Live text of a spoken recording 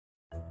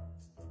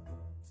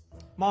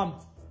Mom,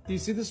 do you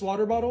see this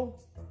water bottle?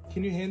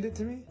 Can you hand it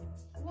to me?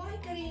 Why,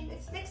 Karim?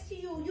 It's next to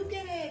you. You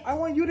get it. I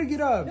want you to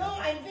get up. No,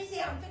 I'm busy.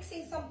 I'm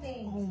fixing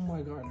something. Oh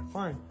my god,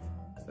 fine.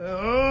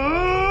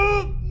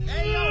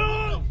 Hey,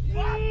 yo,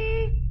 what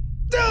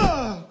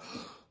the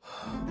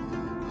fuck?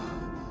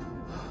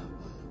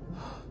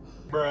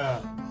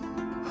 Bruh.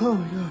 Oh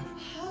my god.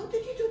 How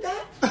did you do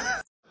that?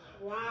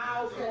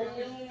 Wow, Karim.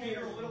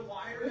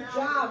 Good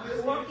job.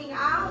 You're working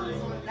out.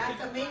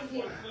 That's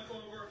amazing.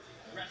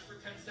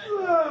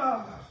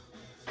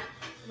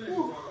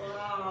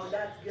 Wow,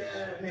 that's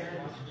good,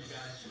 man.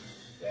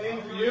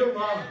 Thank you,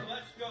 Mom.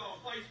 Let's go.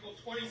 Bicycle,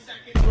 20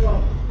 seconds.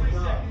 20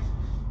 seconds.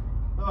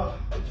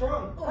 What's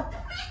wrong? What the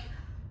frick?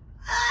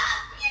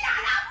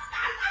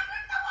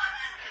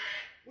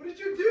 What did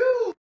you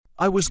do?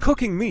 I was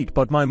cooking meat,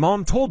 but my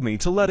mom told me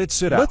to let it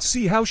sit out. Let's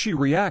see how she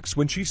reacts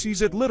when she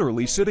sees it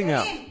literally sitting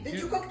out. Did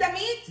you cook the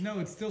meat? No,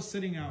 it's still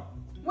sitting out.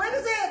 Where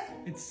is it?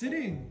 It's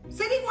sitting.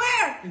 Sitting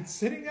where? It's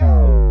sitting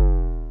out.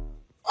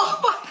 Oh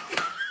my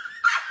God.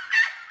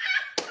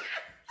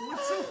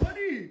 What's so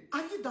funny?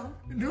 Are you done?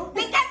 No.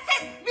 Meat can't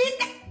sit! Meat!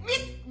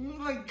 Oh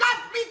my God!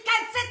 Meat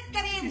can't sit,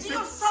 Karim!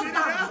 You're so dumb,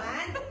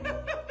 man!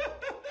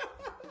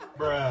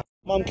 Bruh.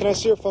 Mom, can I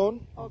see your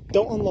phone? Okay.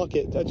 Don't unlock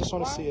it. I just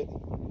want to see it.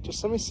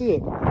 Just let me see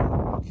it.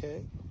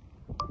 Okay.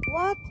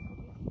 What?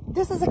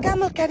 This is a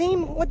camel,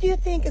 Karim. What do you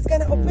think? It's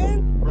gonna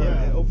open?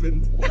 Yeah, it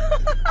opened.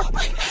 Oh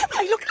my God!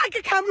 I look like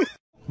a camel!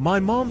 My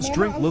mom's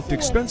drink looked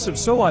expensive,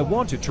 so I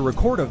wanted to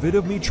record a vid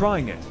of me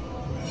trying it.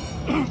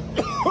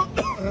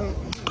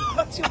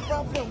 What's your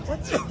problem?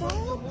 What's your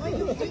problem? Why are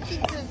you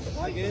drinking this?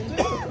 Why are you doing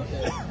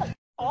this?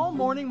 All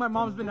morning, my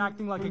mom's been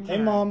acting like a Karen.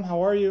 Hey, Mom,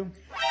 how are you?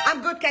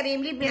 I'm good,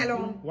 Karim. Leave me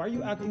alone. Why are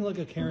you acting like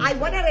a Karen? I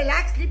wanna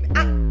relax.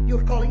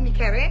 You're calling me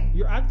Karen?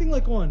 You're acting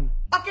like one.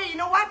 Okay, you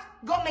know what?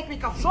 Go make me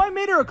coffee. So I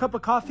made her a cup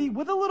of coffee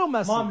with a little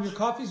message. Mom, your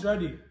coffee's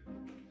ready.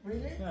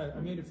 Really? Yeah, I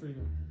made it for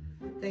you.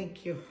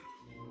 Thank you.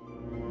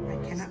 I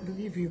cannot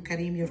believe you,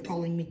 Karim. You're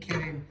calling me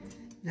Karen.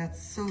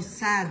 That's so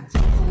sad.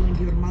 Calling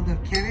your mother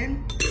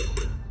Karen.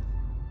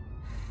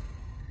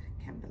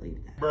 Can't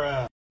believe that.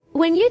 Bruh.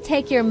 When you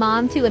take your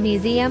mom to a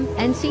museum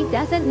and she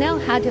doesn't know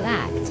how to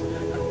act.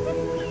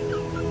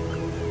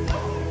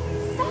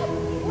 Stop!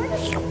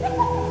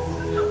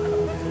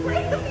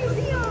 Where is the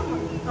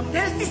museum?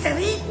 There's the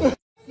Serene.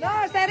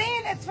 No,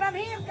 Serene, it's from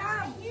here.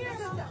 Come. Here.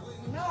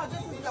 No,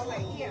 this is the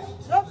way. Here.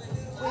 Look,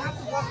 we have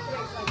to walk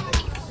straight like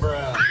this.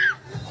 Bruh.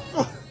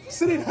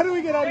 Serene, how do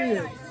we get out of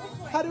here?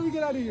 How do we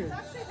get out of here?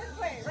 This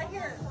way, right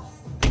here.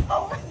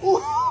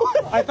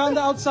 I found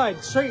the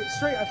outside. Straight.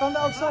 I found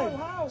the outside.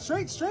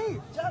 Straight. Just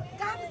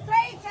come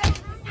straight.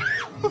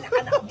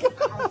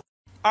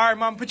 Alright,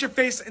 Mom, put your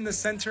face in the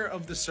center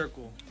of the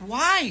circle.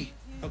 Why?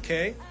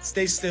 Okay,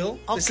 stay still.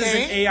 Okay. This is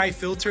an AI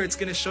filter. It's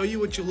gonna show you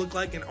what you look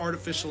like in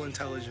artificial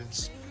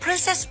intelligence.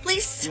 Princess,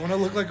 please. You wanna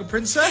look like a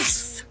princess?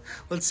 Yes.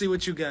 Let's see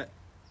what you get.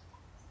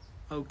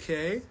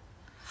 Okay.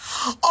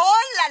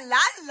 Oh la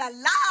la la la!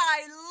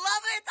 I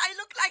love it. I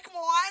look like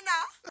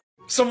Moana.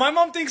 So my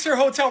mom thinks her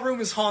hotel room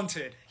is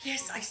haunted.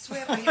 Yes, I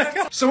swear I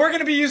heard. So we're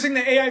gonna be using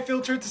the AI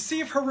filter to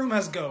see if her room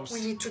has ghosts.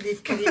 We need to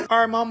leave, Karim.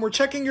 Alright, Mom, we're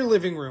checking your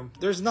living room.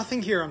 There's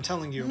nothing here, I'm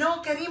telling you. No,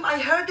 Karim, I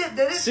heard it.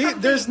 There is See,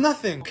 something. there's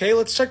nothing. Okay,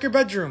 let's check your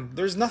bedroom.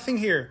 There's nothing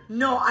here.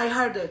 No, I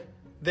heard it.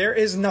 There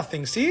is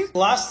nothing, see?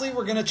 Lastly,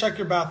 we're gonna check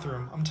your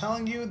bathroom. I'm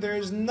telling you,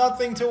 there's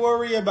nothing to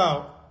worry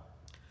about.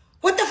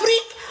 What the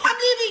freak? I'm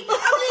leaving.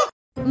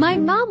 My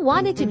mom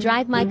wanted to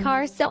drive my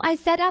car, so I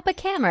set up a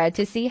camera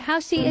to see how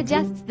she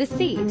adjusts the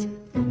seat.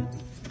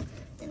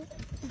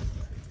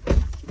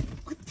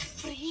 What the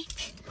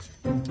freak?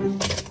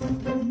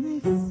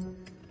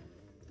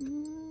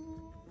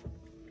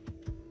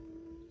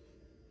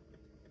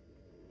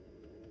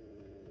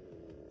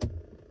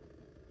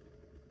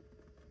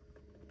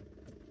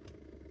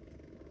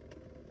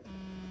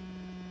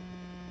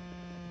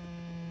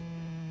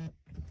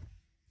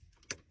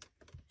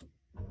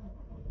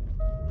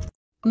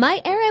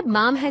 My Arab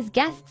mom has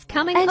guests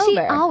coming over, and she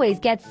always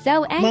gets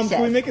so anxious. Mom,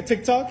 can we make a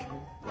TikTok?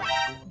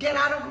 Get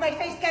out of my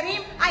face,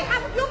 Karim. I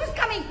have viewers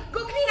coming.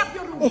 Go clean up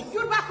your room,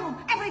 your bathroom,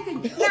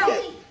 everything. Now,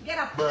 get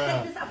up.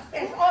 Take this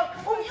upstairs. Oh,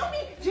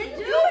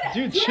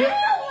 Dude, chill.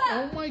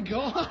 Oh my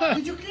god.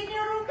 Did you clean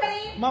your room,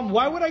 Karim? Mom,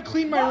 why would I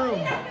clean my room?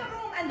 Clean up your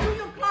room and do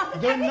your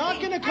closet. They're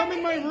not gonna come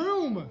in my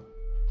room.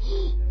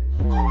 Oh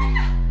my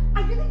god.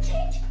 I didn't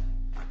change.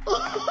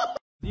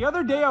 The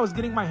other day I was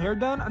getting my hair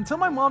done until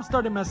my mom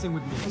started messing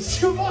with me.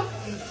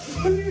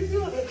 What are you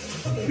doing?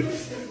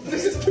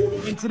 This is too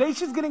much. And today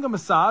she's getting a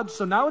massage,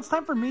 so now it's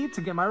time for me to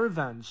get my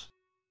revenge.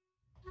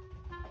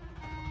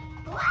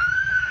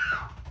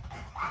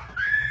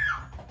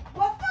 What's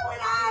going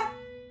on?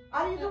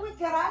 Are you doing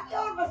karate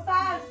or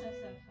massage?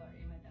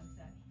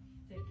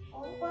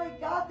 Oh my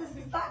god, this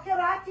is not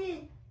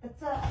karate.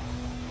 It's a...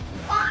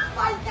 Oh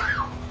my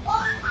god!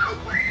 Oh my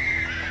god!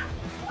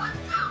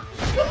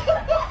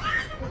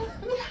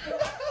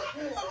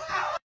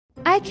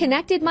 I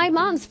connected my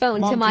mom's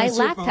phone to my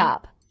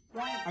laptop.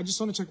 I just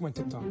want to check my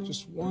TikTok.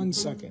 Just 1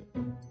 second.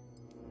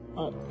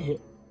 Here.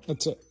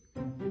 That's it.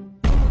 Okay,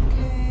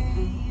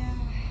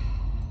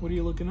 What are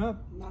you looking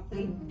up?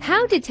 Nothing.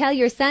 How to tell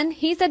your son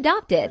he's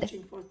adopted.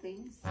 Searching for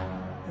things.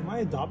 Am I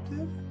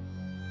adopted?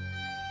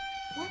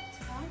 What?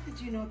 How did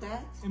you know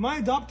that? Am I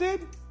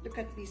adopted? Look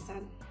at me,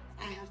 son.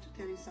 I have to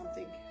tell you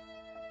something.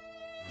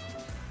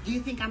 Do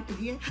you think I'm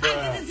idiot?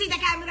 I didn't see the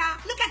camera.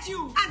 Look at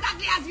you, as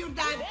ugly as your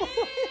dad.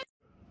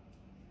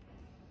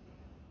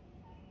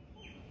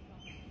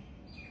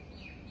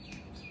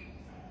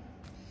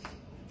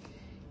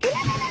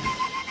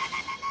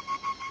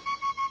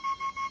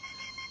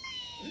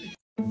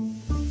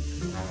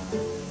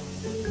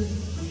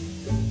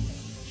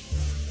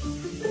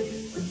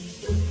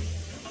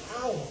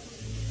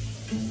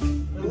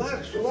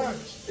 Relax.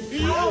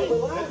 Ow,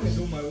 relax. Let me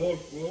do my work,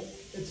 bro.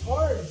 It's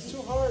hard. It's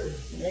too hard.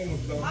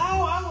 Almost done.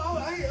 Ow.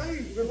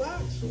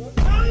 Relax.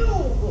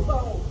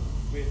 Ow.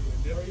 Wait.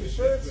 Are you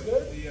sure it's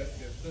good? Yes.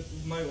 This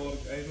is my work.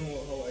 I know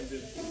how I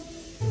did.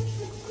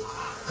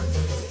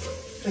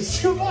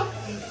 It's too much.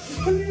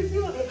 What are you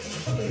doing?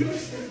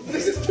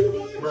 This is too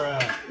much.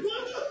 Bruh.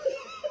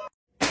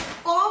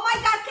 Oh my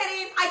God,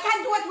 Karim, I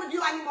can't do it with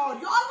you anymore.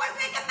 You always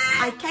make a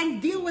mess. I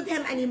can't deal with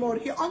him anymore.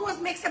 He always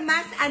makes a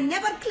mess and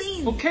never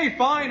cleans. Okay,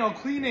 fine. I'll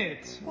clean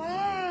it.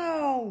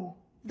 Wow,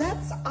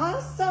 that's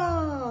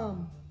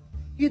awesome.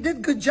 You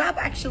did good job,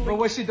 actually. But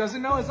what she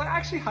doesn't know is I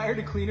actually hired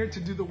a cleaner to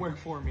do the work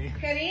for me.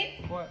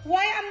 Karim, What?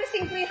 why I'm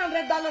missing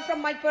 $300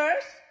 from my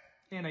purse?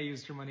 And I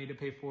used her money to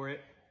pay for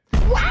it.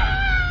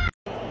 Wow!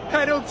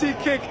 Penalty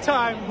kick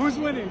time. Who's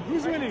winning?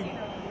 Who's winning?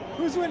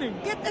 Who's winning?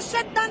 Get the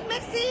shit done,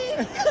 Messi.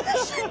 Get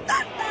the shit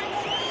done,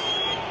 Messi.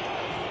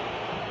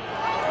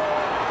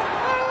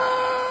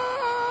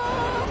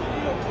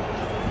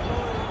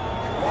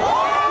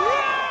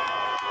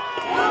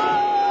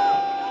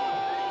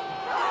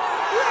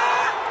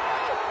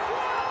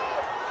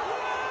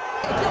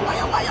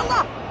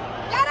 يلا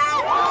get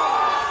out!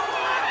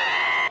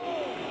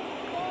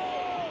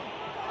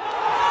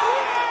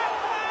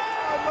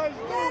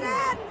 Get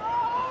it!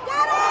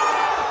 Get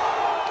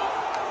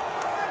it!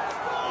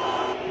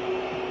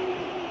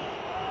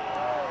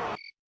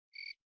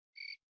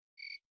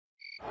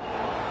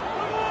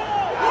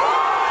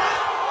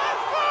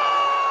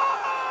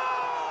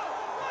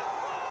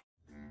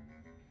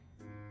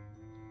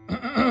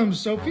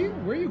 Sophie,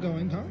 where are you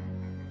going, huh?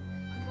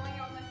 I'm going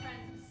out with my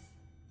friends.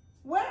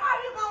 Where are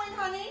you going,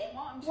 honey?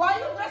 Mom, Why are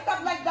you dressed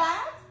up like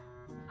that?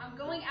 I'm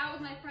going out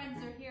with my friends.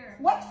 They're here.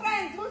 What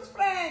friends? Whose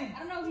friend? I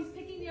don't know. He's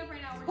picking me up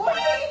right now. Who's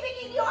he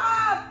picking you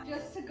up?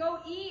 Just to go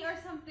eat or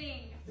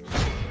something.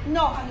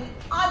 No, honey.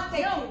 I'll take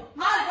you.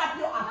 I'll drop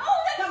you up. No,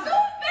 that's Come so on.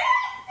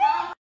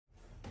 embarrassing.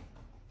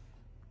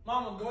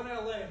 Mom, I'm going to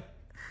LA.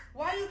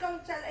 Why are you going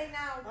to LA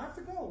now? I have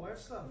to go. I have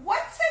stuff.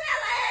 What's in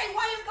LA?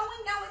 Why are you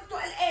going now into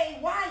LA?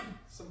 Why?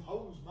 Some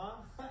hoes,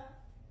 Mom.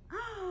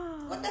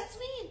 What does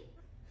mean?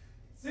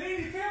 See,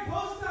 you can't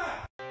post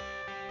that.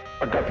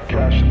 I got the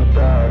cash in the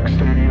bag,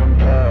 stadium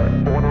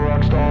packed. Born a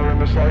rock star in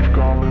this life,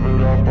 gonna live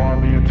it up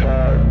on the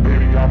attack.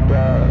 Baby, I'm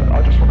bad,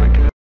 I just wanna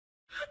get.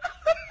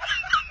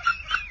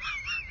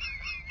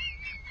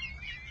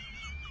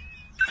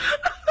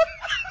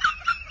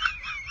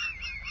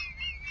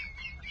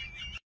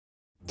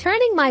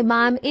 Turning my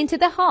mom into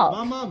the Hulk.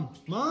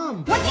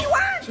 Mom. What do you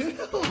want?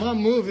 Chill. Mom,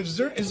 move. Is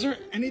there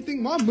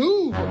anything? Mom,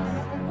 move.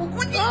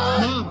 What do you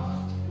want?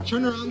 Mom,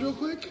 turn around real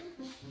quick.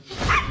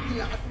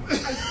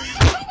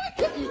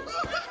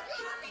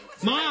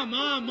 Mom.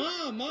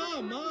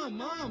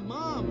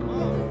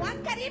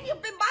 What, Karim?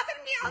 You've been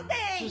bothering me all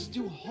day. Just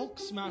do Hulk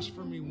smash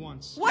for me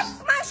once. What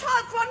smash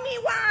Hulk for me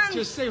once?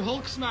 Just say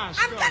Hulk smash.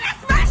 I'm Go. gonna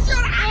smash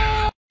your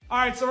ass! All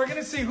right, so we're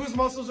gonna see whose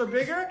muscles are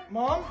bigger.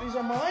 Mom, these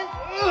are mine.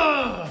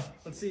 Ugh.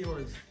 Let's see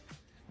yours.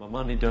 My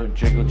money don't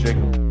jiggle.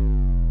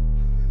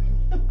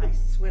 I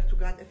swear to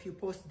God, if you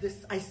post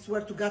this, I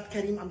swear to God,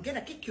 Karim, I'm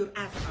gonna kick your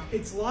ass out.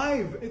 It's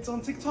live. It's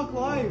on TikTok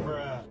live.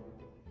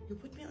 You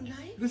put me on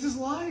live? This is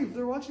live.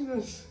 They're watching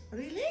this.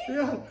 Really?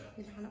 Yeah.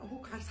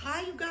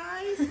 Hi, you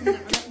guys.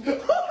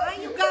 Hi,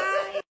 you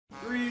guys.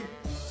 3,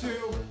 2,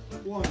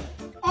 1.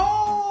 Oh!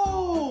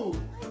 Oh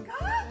my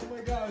God. Oh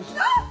my gosh.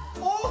 No!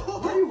 Oh!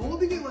 Why are you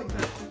holding it like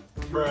that?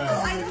 Oh, I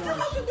don't know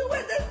how to do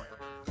it. This.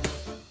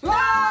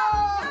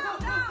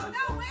 Ah!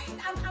 No, wait.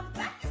 I'm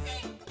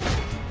practicing.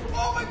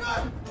 Oh my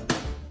God!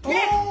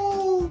 Yes.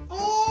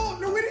 Oh!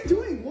 No, what are you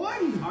doing?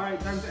 One! All right,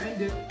 time to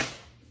end it.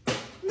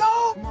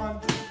 No! Come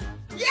on.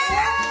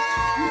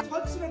 Yeah! You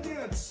touched it at the end.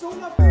 That's so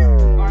not fair.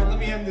 All right, let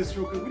me end this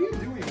real quick. What are you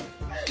doing?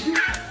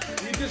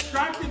 You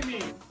distracted me.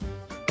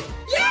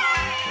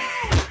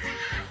 Yeah!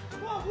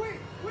 Mom, wait.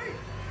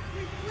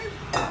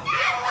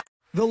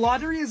 The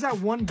lottery is at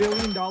 $1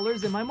 billion,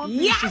 and my mom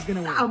thinks Yes, she's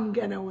gonna win. I'm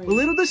gonna win. But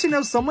little does she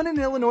know, someone in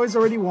Illinois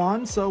already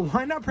won, so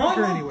why not prank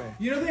her Mom, anyway?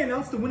 You know they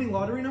announced the winning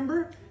lottery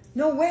number?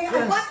 No way. I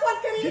Yes. got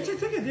one, Karim. Get your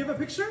ticket. Do you have a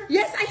picture?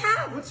 Yes, I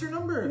have. What's your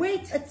number?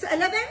 Wait, it's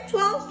 11,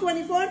 12,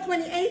 24,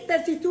 28,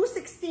 32,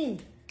 16.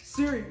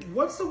 Siri,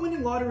 what's the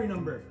winning lottery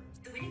number?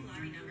 The winning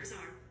lottery numbers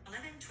are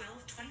 11,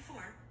 12,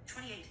 24,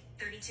 28,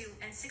 32,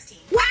 and 16.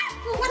 What?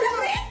 What is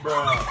it?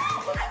 Bruh.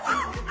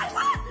 I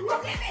won.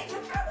 Forgive me.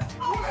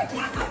 Oh my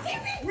God,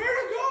 forgive me. Where are you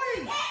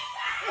going?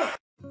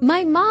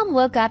 My mom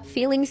woke up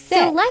feeling sick,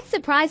 so let's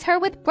surprise her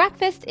with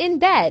breakfast in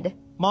bed.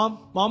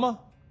 Mom, Mama,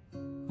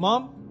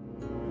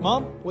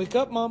 Mom, wake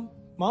up, Mom,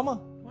 Mama.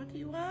 What do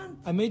you want?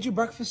 I made you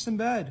breakfast in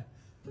bed.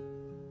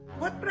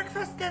 What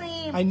breakfast,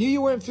 Karim? I knew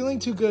you weren't feeling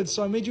too good,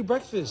 so I made you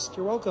breakfast.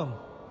 You're welcome.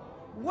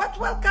 What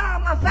welcome?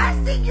 I'm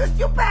fasting, you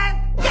stupid!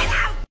 Get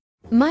out!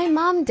 My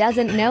mom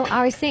doesn't know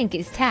our sink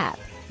is tapped.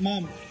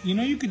 Mom, you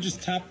know you could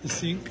just tap the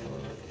sink?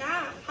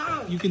 Yeah,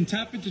 how? You can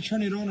tap it to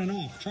turn it on and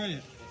off. Try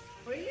it.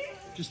 Really?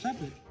 Just tap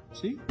it.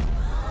 See?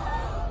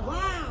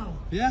 Wow.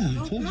 Yeah,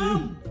 I told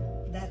you.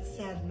 That's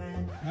sad,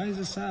 man. Why is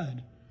it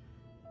sad?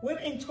 We're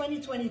in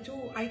 2022.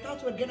 I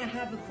thought we're gonna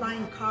have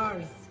flying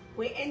cars.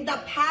 We end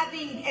up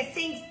having a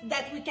thing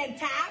that we can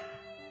tap.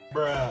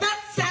 Bruh.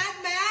 That's sad,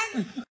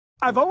 man.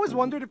 I've always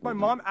wondered if my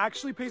mom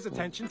actually pays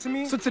attention to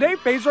me. So today,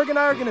 Bezorg and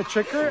I are gonna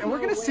trick her, and we're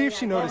gonna see if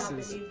she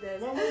notices.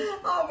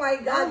 Oh my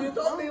God, you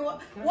told me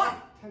what? What?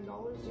 $10?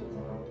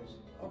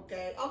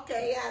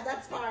 Okay, yeah,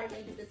 that's fine.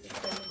 Maybe this is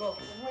gonna go.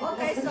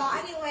 Okay, so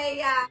anyway,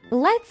 yeah.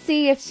 Let's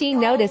see if she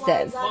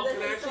notices. Oh my God, Mom, can I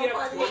this is actually so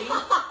have funny. 20?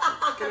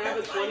 Can I have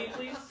a 20,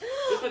 please?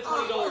 Just a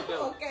 $20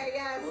 bill. Okay,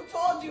 yeah, who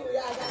told you?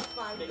 Yeah, that's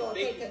fine. Go,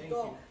 take it,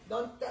 go.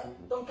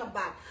 Don't come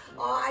back.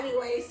 Oh,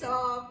 anyway,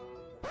 so.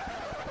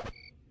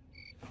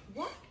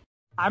 What?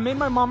 I made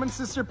my mom and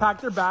sister pack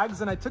their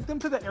bags, and I took them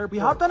to the airport. We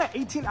hopped on an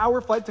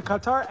 18-hour flight to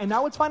Qatar, and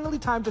now it's finally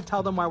time to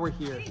tell them why we're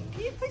here. Can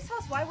you please tell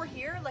us why we're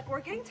here? Like,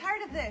 we're getting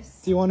tired of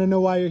this. Do you want to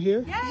know why you're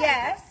here?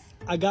 Yes.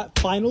 I got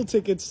final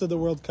tickets to the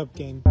World Cup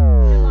game.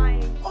 You're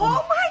lying.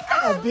 Oh my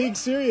God. I'm being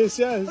serious,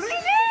 yes. Really?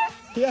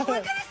 Yeah.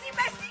 We're gonna see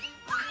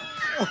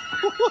Messi.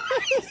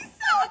 This is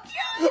so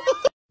cute.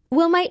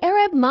 Will my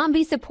Arab mom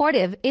be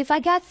supportive if I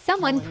got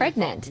someone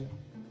pregnant?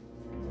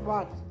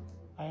 What?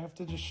 I have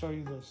to just show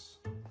you this.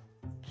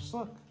 Just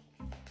look.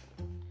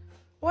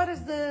 What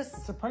is this?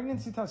 It's a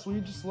pregnancy test. Will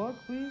you just look,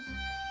 please?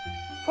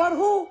 For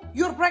who?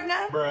 You're pregnant?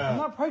 I'm Bruh.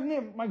 not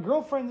pregnant. My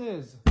girlfriend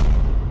is.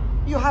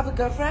 You have a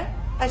girlfriend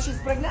and she's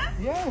pregnant?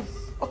 Yes.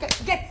 Okay,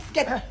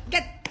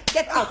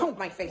 get out of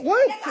my face.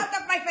 What? Get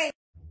out of my face.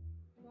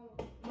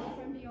 My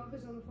friend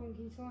Bianca's on the phone.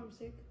 Can you tell her I'm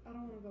sick? I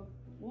don't want to go.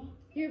 What?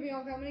 Here,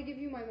 Bianca, I'm going to give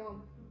you my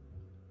mom.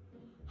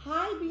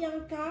 Hi,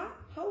 Bianca.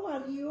 How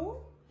are you?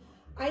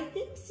 I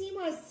think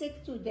Seema is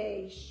sick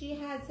today. She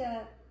has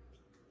a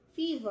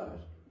fever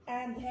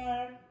and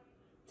her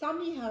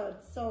tummy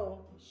hurts,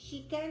 so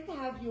she can't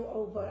have you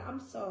over. I'm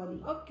sorry.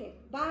 Okay,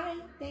 bye.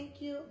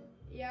 Thank you.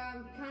 Yeah,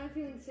 I'm kind of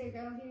feeling sick.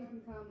 I don't think you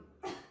can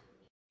come.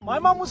 My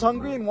mom was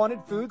hungry and wanted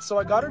food, so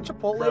I got her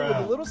Chipotle with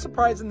a little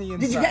surprise in the inside.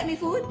 Did you get me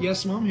food?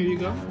 Yes, Mom. Here you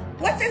go.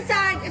 What's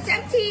inside? It's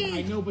empty.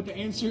 I know, but the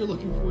answer you're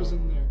looking for is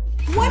in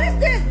there. What is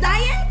this?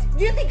 Diet?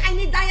 Do you think I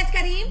need diet,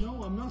 Karim?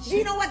 No, I'm not. Do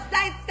you know what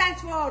diet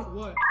stands for?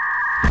 What?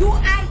 Do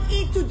I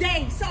eat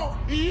today? So,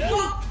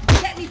 go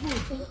get me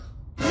food.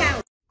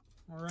 Now.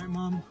 All right,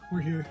 Mom.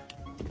 We're here.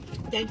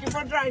 Thank you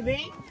for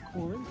driving. Of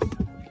course.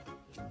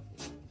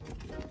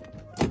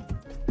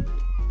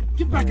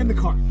 Get back in the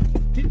car.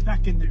 Get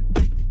back in there.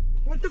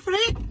 What the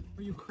freak?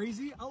 Are you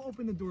crazy? I'll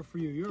open the door for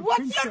you. You're a What's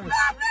princess. your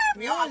problem?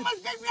 You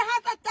almost gave me a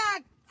heart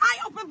attack. I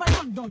opened my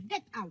own door.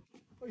 Get out.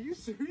 Are you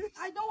serious?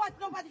 I don't want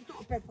nobody to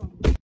open for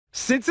me.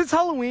 Since it's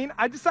Halloween,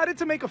 I decided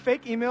to make a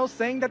fake email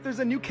saying that there's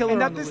a new killer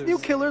and that this new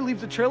killer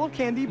leaves a trail of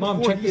candy before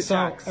Mom, check he this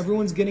attacks. out.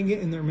 Everyone's getting it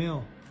in their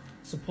mail.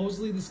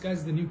 Supposedly this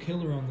guy's the new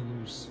killer on the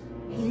loose.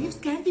 He leaves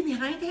candy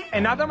behind him?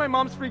 And now that my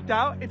mom's freaked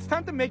out, it's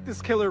time to make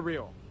this killer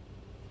real.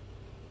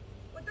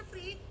 What the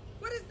freak?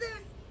 What is this?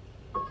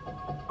 Oh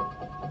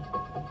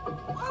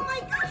my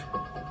God!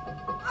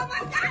 Oh my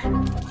God! Oh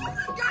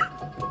my God!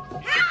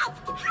 Help!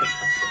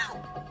 Help!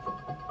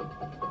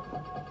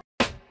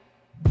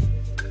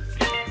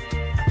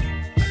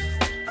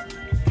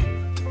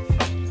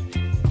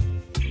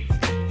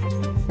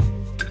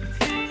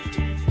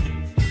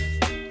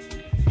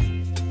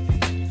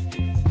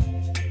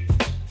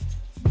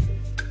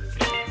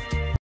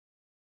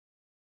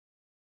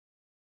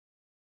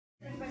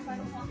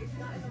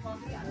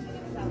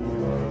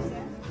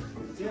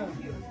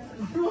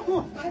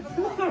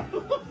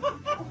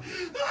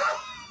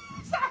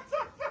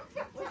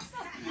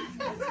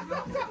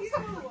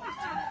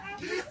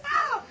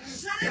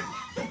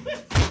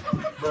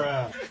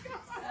 Bruh.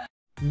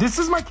 This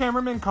is my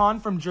cameraman Khan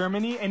from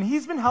Germany, and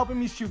he's been helping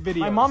me shoot videos.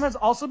 My mom has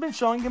also been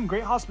showing him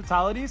great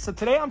hospitality, so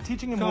today I'm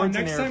teaching him words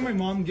in next Arabic. time my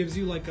mom gives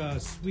you like a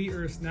sweet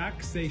or a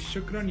snack, say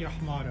shukran ya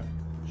hamara.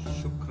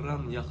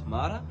 Shukran ya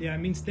khmara? Yeah, it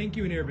means thank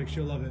you in Arabic.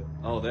 She'll love it.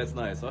 Oh, that's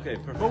nice. Okay,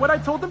 perfect. But what I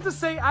told him to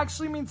say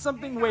actually means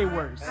something way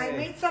worse. I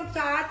made some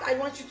tart. I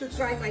want you to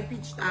try my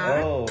peach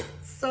tart. Oh,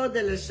 So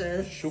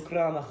delicious.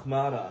 shukran ya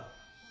khmara.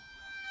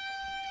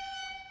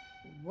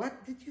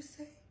 What did you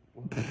say?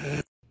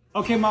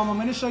 Okay, Mom, I'm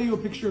gonna show you a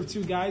picture of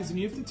two guys, and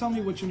you have to tell me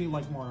which one you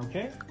like more,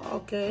 okay? Here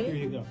Okay.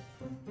 you go.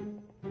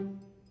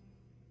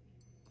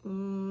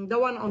 The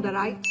one on the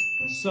right.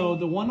 So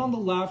the one on the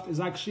left is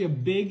actually a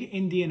big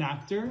Indian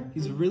actor.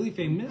 He's really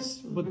famous,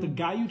 but the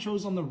guy you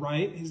chose on the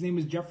right, his name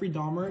is Jeffrey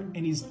Dahmer,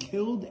 and he's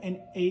killed and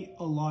ate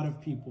a lot of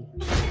people.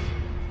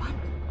 What?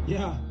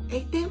 Yeah,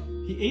 Ate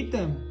them? he ate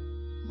them.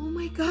 Oh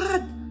my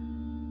God.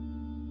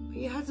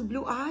 He has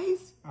blue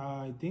eyes?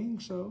 I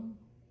think so.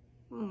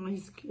 Oh,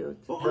 he's cute.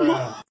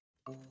 Oh,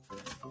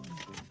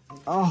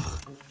 I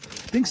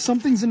think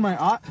something's in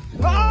my eye.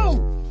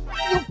 Oh!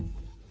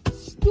 You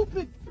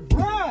stupid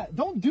brat!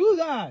 Don't do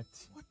that!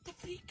 What the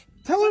freak?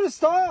 Tell her to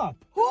stop!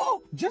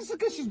 Who?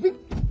 Jessica, she's being...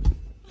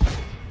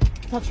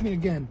 Touch me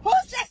again.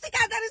 Who's Jessica?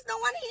 There is no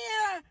one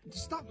here.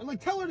 Stop, like,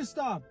 tell her to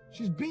stop.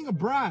 She's being a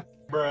brat.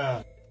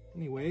 Bruh.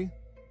 Anyway,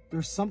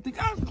 there's something...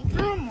 Ah,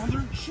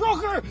 mother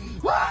trucker!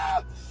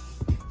 Ah!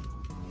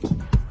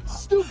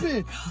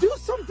 Stupid! Do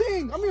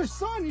something! I'm your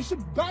son. You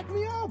should back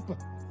me up.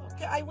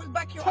 Okay, I will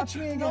back you Touch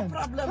up. me again. No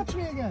problem. Touch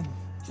me again.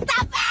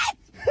 Stop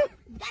it!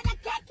 Gonna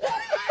kick you!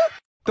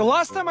 The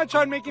last time I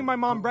tried making my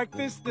mom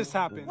breakfast, this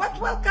happened. What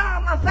will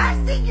come? I'm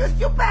fasting, you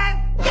stupid!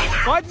 Get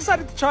out! So I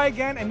decided to try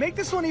again and make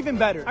this one even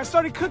better. I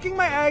started cooking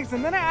my eggs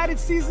and then I added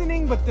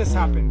seasoning, but this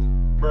happened.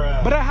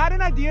 Bruh. But I had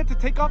an idea to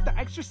take off the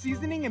extra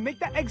seasoning and make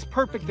the eggs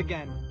perfect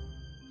again.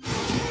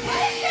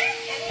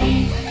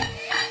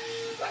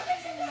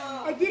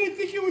 I didn't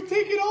think you would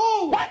take it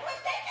all! What will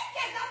take it,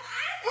 kid? Don't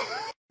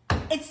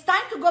ask! It's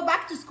time to go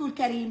back to school,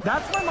 Karim.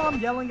 That's my mom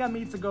yelling at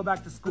me to go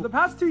back to school. For the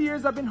past 2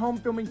 years, I've been home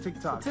filming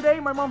TikTok.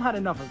 Today, my mom had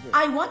enough of it.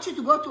 I want you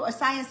to go to a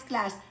science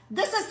class.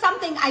 This is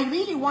something I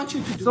really want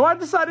you to do. So I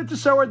decided to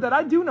show her that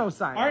I do know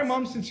science. All right,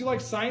 Mom, since you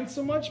like science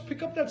so much,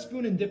 pick up that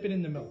spoon and dip it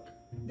in the milk.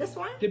 This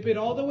one? Dip it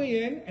all the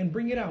way in and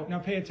bring it out. Now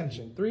pay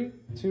attention. 3,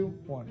 2,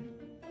 1.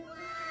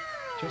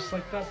 Just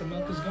like that, the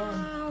milk is gone.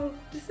 Wow,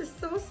 this is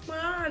so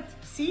smart.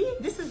 See,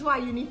 this is why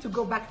you need to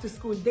go back to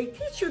school. They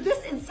teach you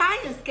this in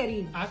science,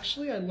 Karim.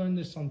 Actually, I learned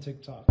this on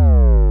TikTok.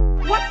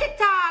 What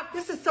TikTok?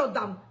 This is so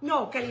dumb.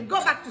 No, Karim,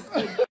 go back to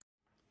school.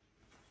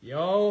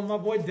 Yo, my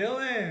boy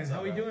Dylan.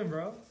 How we doing,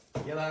 bro?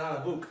 يلا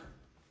أنا book.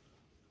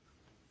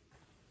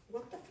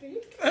 What the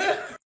freak?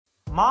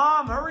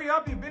 Mom, hurry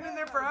up. You've been in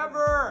there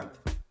forever.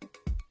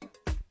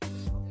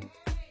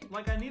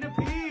 Like, I need a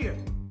pee.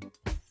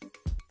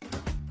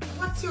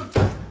 What's your...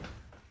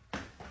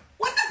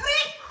 What the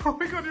freak? Oh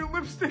my god, your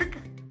lipstick.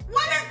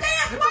 What is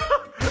this?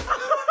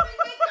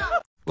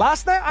 What?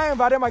 Last night, I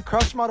invited my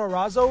crush model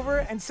Roz over,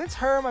 and since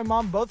her and my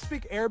mom both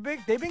speak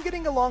Arabic, they've been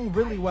getting along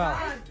really well.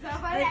 It's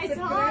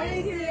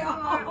crazy.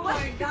 Oh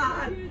my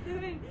god.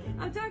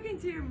 I'm talking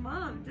to your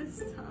mom. Just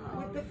stop.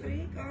 What the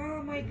freak?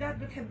 Oh my god.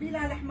 بتحبي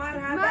لها الحمار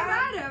هذا؟ ما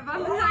بعرف. I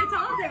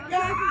told him. I'm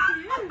talking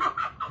to you.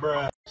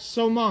 Bruh.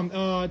 So, Mom,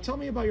 tell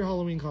me about your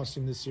Halloween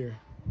costume this year.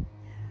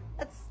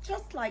 It's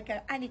just like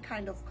any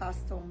kind of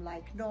costume,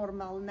 like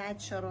normal,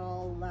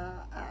 natural,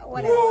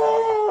 whatever.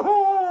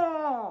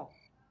 Whoa!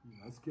 You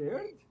not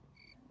scared?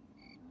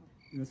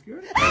 You not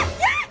scared?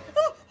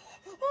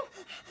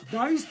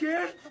 Are you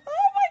scared?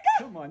 Oh my god!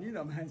 Come on, you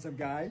know I'm a handsome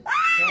guy.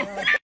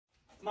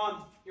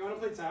 Mom, you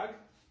want to play tag?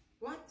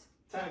 What?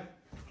 Tag.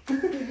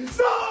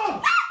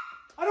 Stop!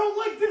 I don't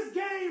like this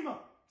game!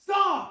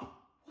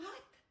 Stop!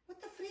 What? What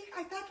the freak?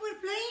 I thought we were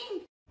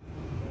playing.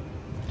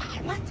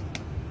 What?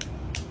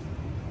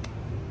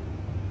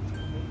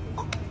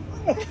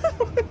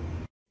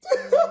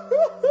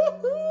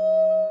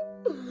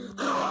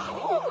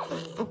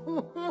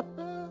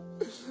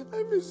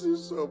 I miss you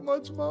so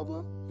much,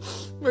 Mama.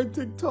 My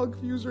TikTok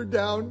views are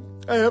down.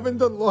 I haven't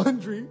done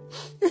laundry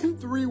in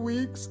 3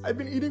 weeks. I've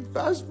been eating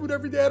fast food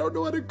every day. I don't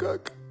know how to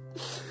cook.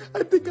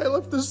 I think I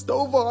left the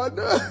stove on.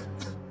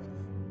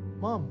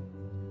 Mom,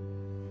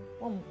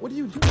 what are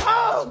you doing?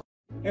 Oh!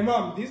 Hey,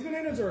 Mom, these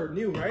bananas are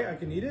new, right? I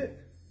can eat it?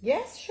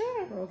 Yes,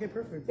 sure. Oh, okay,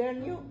 perfect. They're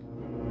new.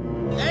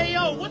 Hey,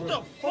 yo, what the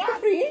What the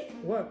freak?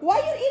 What? Why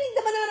are you eating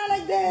the banana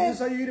like This this? is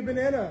how you eat a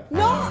banana.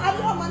 No, are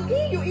you a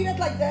monkey? You eat it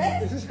like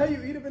this? This is how you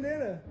eat a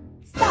banana.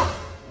 Stop!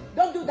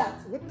 Don't do that.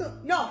 What the?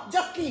 No,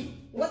 just leave.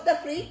 What the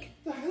freak?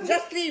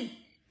 Just leave.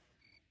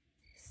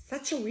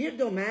 Such a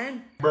weirdo,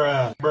 man.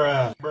 Bruh.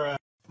 Bruh. Bruh.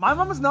 My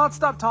mom has not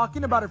stopped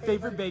talking about her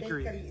favorite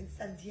bakery. in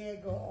San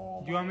Diego.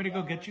 Oh, Do you want me to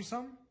go get you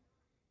some?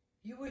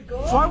 you will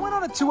go? So I went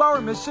on a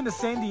 2-hour mission to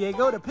San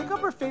Diego to pick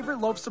up her favorite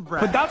loaves of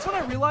bread. But that's when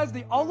I realized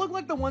they all look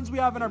like the ones we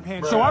have in our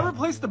pantry. So I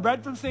replaced the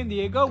bread from San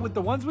Diego with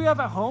the ones we have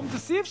at home to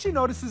see if she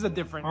notices a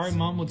difference. All right,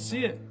 Mom, let's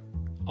see it.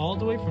 All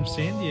the way from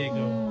San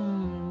Diego.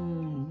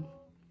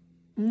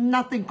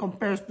 Nothing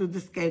compares to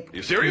this cake.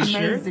 You serious?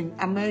 Amazing,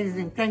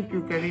 amazing. Thank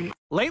you, Karim.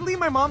 Lately,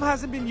 my mom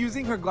hasn't been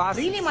using her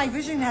glasses. Really, my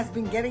vision has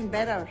been getting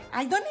better.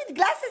 I don't need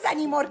glasses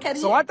anymore, Karim.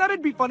 So I thought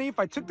it'd be funny if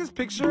I took this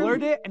picture,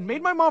 blurred it, and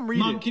made my mom read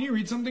Mom, it. can you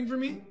read something for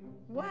me?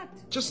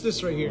 What? Just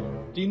this right here.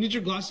 Do you need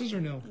your glasses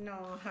or no?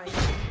 No, hi.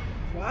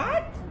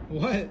 What?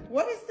 What?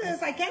 What is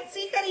this? I can't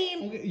see,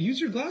 Karim. Okay, use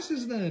your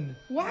glasses then.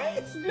 Why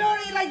it's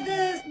blurry like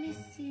this? Let me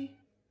see.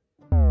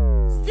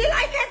 Still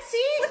I can't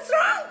see? What's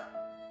wrong?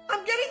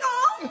 I'm getting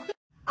old.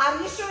 Are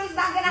you sure it's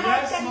not gonna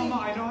hurt, Yes, Karim? Mama,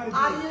 I know how to do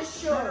Are it. you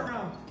sure? Turn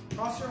around.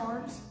 Cross your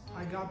arms.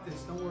 I got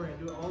this. Don't worry. I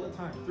do it all the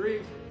time.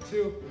 3,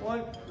 2,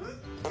 1.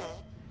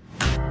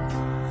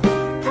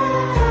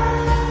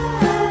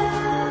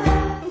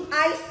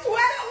 I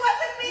swear it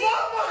wasn't me.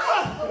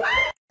 Mama.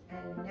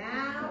 And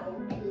now,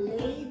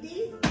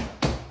 ladies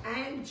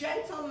and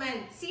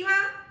gentlemen,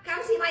 Sima,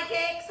 come see my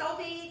cake.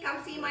 Sophie,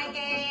 come see my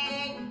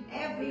cake.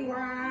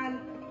 Everyone.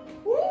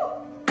 Woo.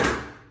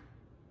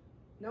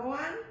 No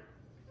one?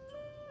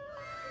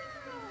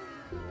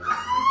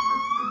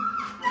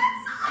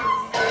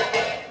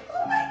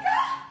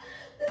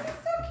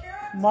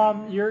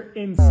 Mom, you're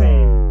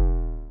insane.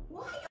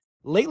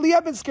 Lately,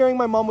 I've been scaring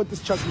my mom with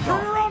this Chucky doll.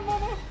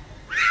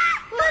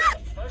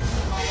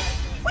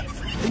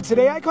 And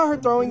today, I caught her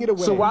throwing it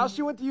away. So while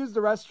she went to use the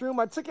restroom,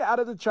 I took it out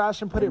of the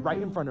trash and put it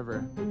right in front of her.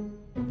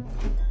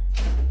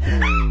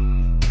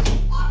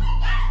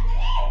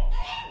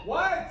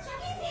 What?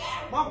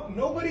 Mom,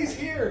 nobody's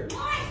here.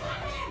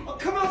 Oh,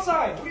 come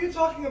outside. What are you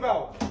talking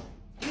about?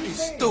 You're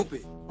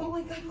stupid. Oh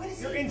my God, what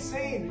is You're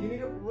insane. You need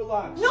to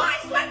relax. No, I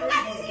swear to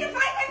God, he's here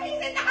 5 and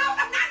he's in the house.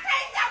 I'm not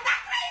crazy. I'm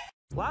not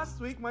crazy. Last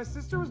week, my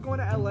sister was going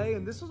to LA,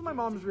 and this was my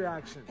mom's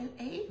reaction.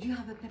 LA? Do you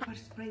have a pepper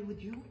spray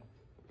with you?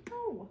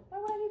 No. Why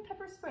would I need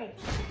pepper spray?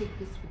 Take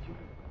this with you.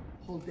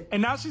 Hold it.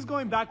 And now she's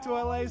going back to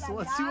LA, so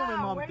let's see what my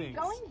mom thinks.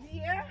 Where are you going,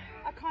 dear?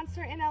 A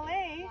concert in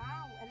LA.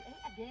 Wow,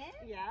 LA again?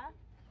 Yeah.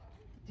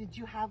 Did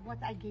you have what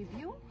I gave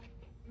you?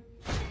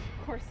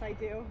 Of course I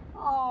do.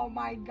 Oh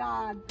my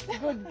God.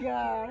 Good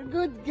girl.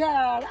 Good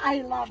girl.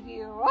 I love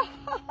you.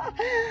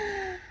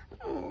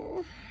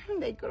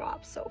 They grow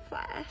up so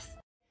fast.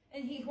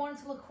 And he wanted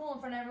to look cool in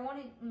front of everyone.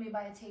 He made me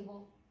buy a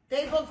table.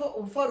 Table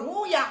for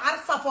who? Ya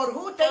Arsa, for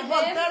who? Table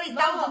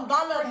 $30,000.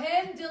 For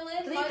him,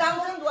 Dylan, 3,000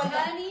 Michael, what?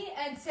 Hanny,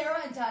 and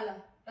Sarah and Tala.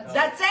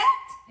 That's it?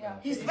 Yeah.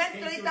 He spent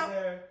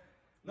 3,000.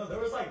 No, there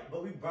was like,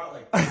 but we brought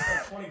like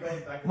 20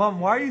 guys back. Mom,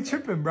 why are you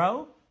tripping,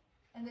 bro?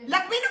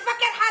 لك مين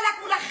مفكر حالك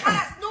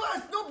ملخص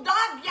سنوب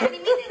دوغ يعني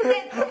مين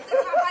انت تروح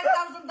تدفع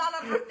 $5,000 على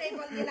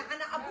التيبل يلا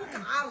انا ابوك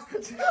عارس.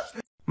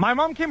 My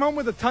mom came home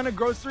with a ton of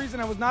groceries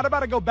and I was not about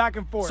to go back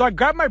and forth. So I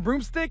grabbed my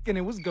broomstick and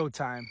it was go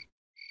time.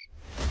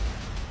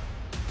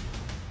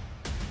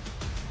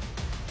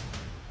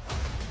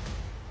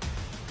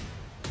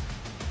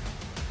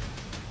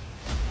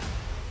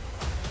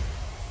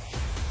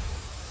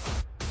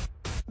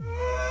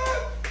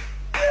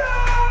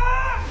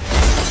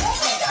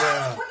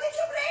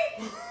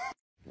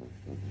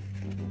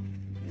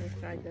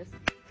 This.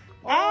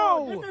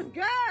 Ow! This is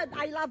good.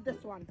 I love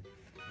this one.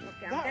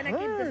 Okay, I'm gonna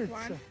keep this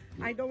one.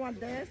 I don't want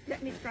this.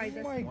 Let me try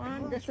this one.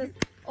 Gosh. This is,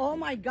 oh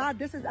my God,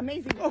 this is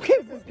amazing. Okay,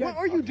 this is good. what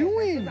are you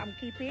doing? This is I'm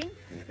keeping.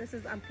 This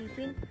is I'm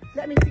keeping.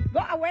 Let me see.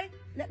 Go away.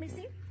 Let me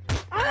see. Ow!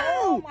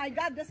 Oh my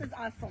God, this is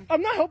awesome.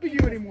 I'm not helping you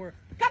anymore.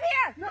 Come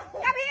here. No.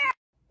 Come here.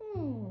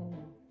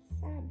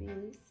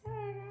 Sabi,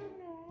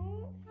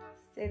 Sarah,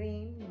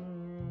 Serene.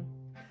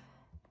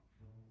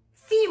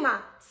 Seema.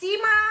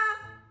 Seema.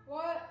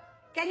 What?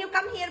 Can you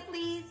come here,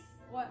 please?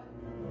 What?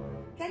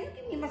 Can you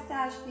give me a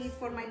massage, please,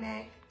 for my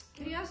neck?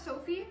 Can you ask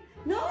Sophie?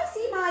 No,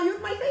 Seema, you're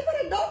my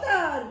favorite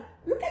daughter.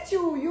 Look at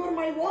you. You're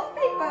my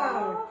wallpaper.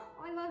 Oh,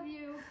 I love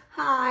you.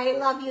 I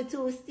love you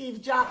too,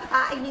 Steve Jobs.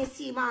 I miss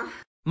Seema.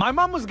 My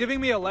mom was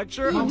giving me a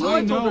lecture until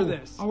I told her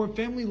this. Our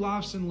family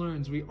laughs and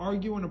learns. We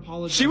argue and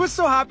apologize. She was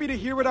so happy to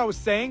hear what I was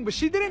saying, but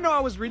she didn't know I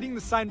was reading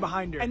the sign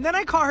behind her. And then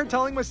I caught her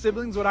telling my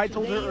siblings what I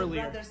told her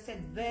earlier. Your brother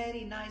said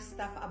very nice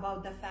stuff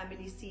about the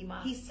family,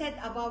 Seema. He said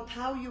about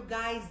how you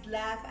guys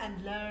laugh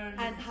and learn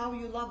and how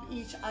you love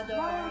each other.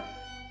 Mom,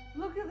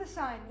 look at the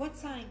sign. What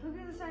sign? Look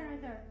at the sign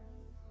right there.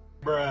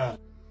 Bruh.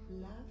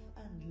 Love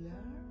and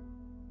learn.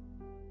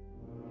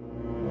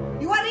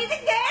 You are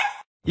reading this?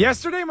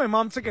 Yesterday, my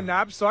mom took a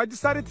nap, so I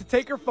decided to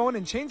take her phone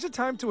and change the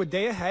time to a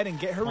day ahead and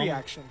get her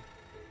reaction.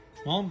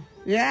 Mom.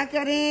 Yeah,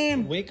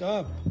 Kareem. Wake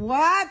up.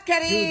 What,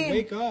 Kareem? Dude,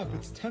 wake up.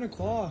 It's 10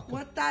 o'clock.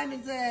 What time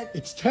is it?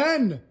 It's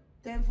 10.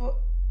 10 for...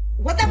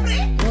 What the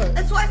frick? What?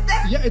 It's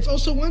Wednesday? Yeah, it's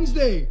also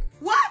Wednesday.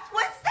 What?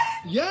 Wednesday?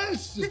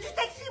 Yes. Did you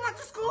take Seema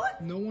to school?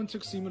 No one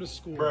took Seema to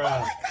school. Oh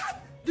my God.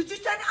 Did you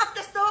turn up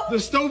the stove? The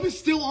stove is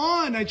still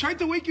on. I tried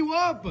to wake you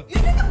up. You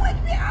didn't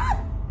wake me up.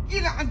 You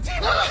know,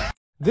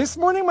 This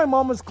morning, my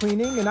mom was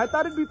cleaning, and I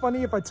thought it'd be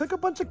funny if I took a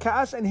bunch of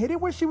cash and hid it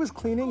where she was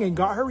cleaning and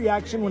got her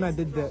reaction when I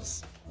did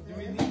this. Do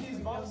we need these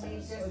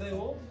boxes? Are they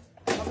old?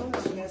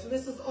 Yes,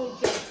 this is old.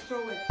 Just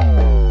throw it.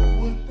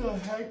 What the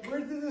heck? Where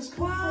did this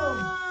come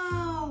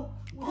Wow.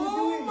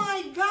 Oh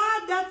my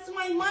God, that's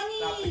my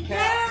money. Yeah,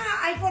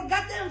 I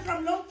forgot them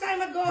from long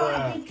time ago.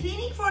 I've been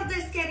cleaning for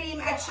this, Kareem,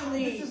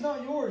 actually. This is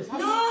not yours.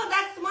 No,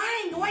 that's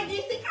mine. Why do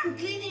you think I'm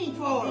cleaning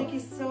for? Thank you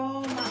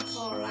so much.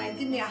 All right,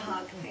 give me a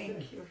hug.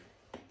 Thank you.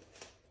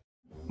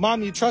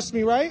 Mom, you trust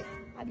me, right?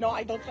 No,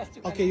 I don't trust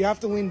you. Okay, you have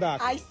to lean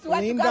back. I swear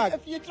lean to God,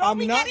 back. if you drop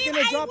me, not Kareem,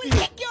 gonna I drop will you.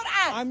 kick your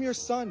ass. I'm your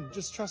son.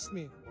 Just trust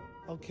me.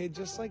 Okay,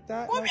 just like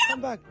that. Now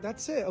come back.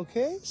 That's it,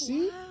 okay?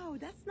 See? Wow,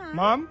 that's nice.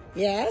 Mom,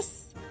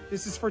 Yes,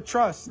 this is for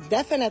trust.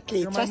 definitely.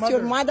 You're my Trust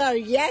your mother. mother.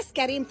 Yes,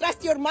 Kareem,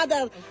 trust your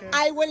mother. Okay.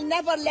 I will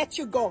never let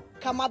you go.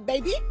 Come up,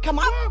 baby. Come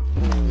up.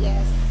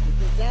 Yes,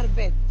 you deserve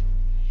it.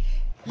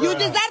 You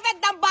deserve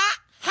it, Damba.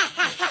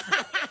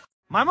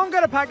 My mom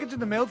got a package in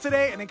the mail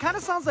today, and it kind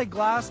of sounds like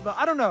glass, but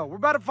I don't know. We're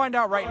about to find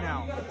out right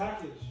now. You got a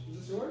package. Is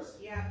this yours?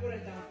 Yeah, put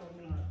it down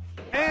for me.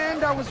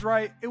 And I was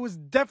right. It was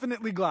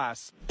definitely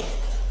glass.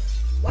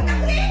 What the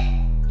frick?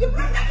 You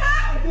broke the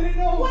car? I didn't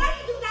know. Why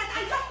you do that? I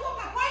just woke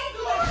up. Why you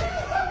do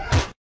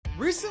that?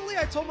 Recently,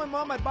 I told my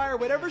mom I'd buy her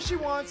whatever she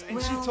wants,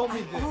 and she told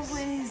me this. I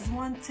always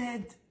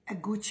wanted a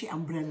Gucci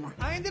umbrella.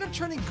 I ended up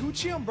turning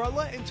Gucci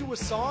umbrella into a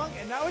song,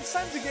 and now it's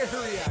time to get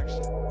her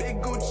reaction.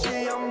 Big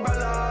Gucci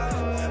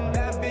umbrella,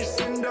 bad bitch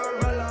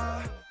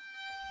Cinderella.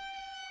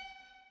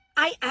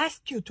 I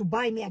asked you to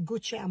buy me a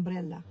Gucci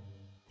umbrella.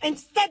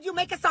 Instead, you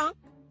make a song?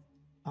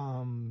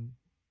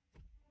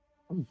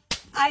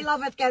 I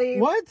love it, Karim.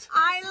 What?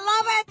 I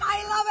love it.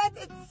 I love it.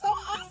 It's so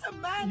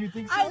awesome, man. You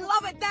think so? I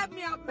love it. Dab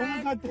me up, man.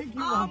 Oh my God, thank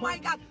you, Oh Mama. my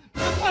God.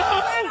 You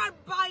better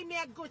buy me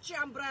a Gucci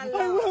umbrella.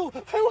 I will.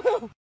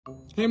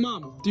 Hey,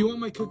 Mom, do you want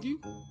my cookie?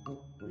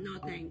 No,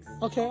 thanks.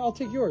 Okay, I'll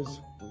take yours.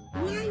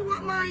 Yeah, you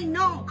want mine?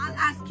 No, I'll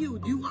ask you.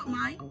 Do you want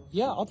mine?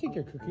 Yeah, I'll take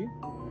your cookie.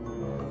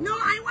 No,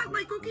 I want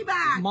my cookie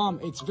back. Mom,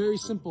 it's very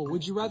simple.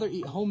 Would you rather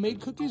eat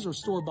homemade cookies or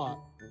store-bought?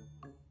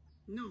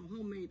 No,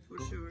 homemade for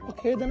sure.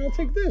 Okay, then I'll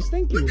take this.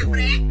 Thank you. What the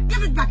frick?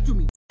 Give it back to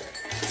me.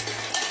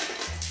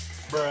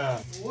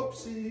 Bruh.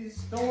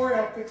 Whoopsies. Don't worry,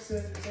 I'll fix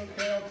it. It's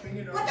okay, I'll clean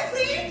it up. What the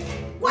frick?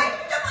 Why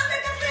put them under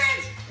the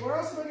fridge? Where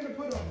else am I gonna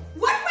put them?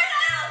 What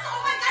else?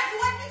 Oh my God, you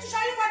want me to show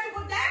you where to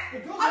put that?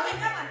 Okay, come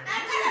on.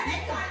 I'm gonna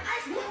make you an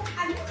ice cream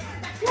and you put it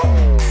back. Oh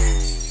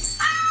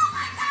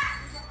my God!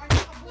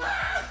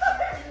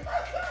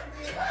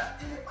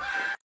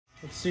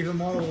 Let's see her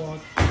model walk.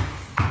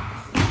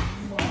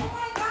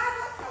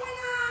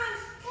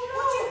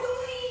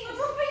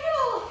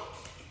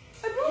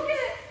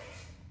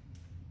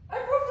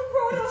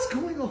 What's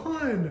going on?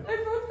 I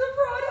broke the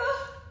Prada.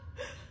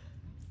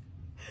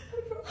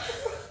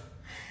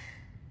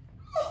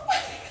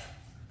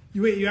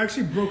 Wait, you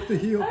actually broke the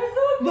heel? I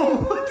broke No,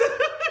 what the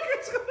heck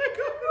is going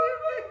on?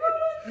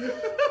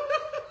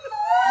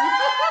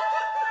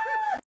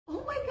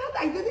 Oh my God,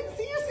 I didn't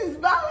see you since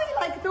ballet,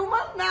 like 2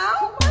 months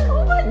now.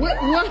 Oh my God. What?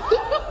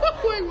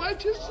 Wait, what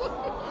just...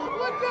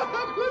 What the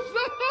heck was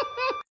that?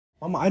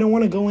 Mama, I don't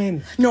want to go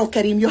in. No,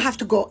 Karim, you have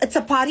to go. It's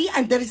a party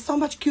and there is so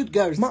much cute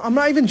girls. Ma, I'm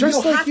not even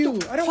dressed like you.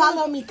 To I don't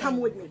follow me, come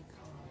with me.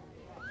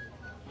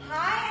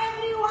 Hi,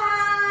 everyone.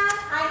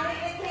 I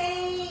made the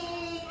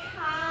cake.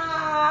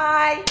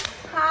 Hi.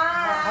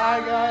 Hi,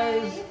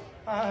 guys.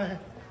 Hi.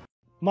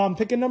 Mom,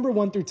 pick a number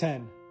 1 through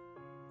 10.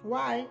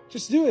 Why?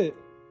 Just do it.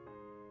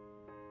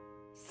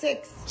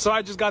 6. So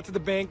I just got to the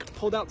bank,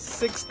 pulled out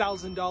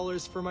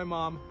 $6,000 for my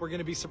mom. We're going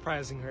to be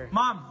surprising her.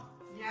 Mom.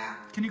 Yeah.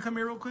 Can you come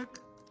here real quick?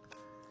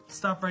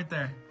 Stop right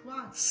there.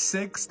 What?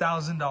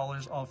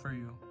 $6,000 all for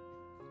you.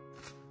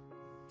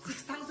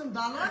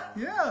 $6,000?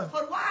 Yeah.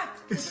 For what?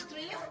 Is it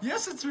real?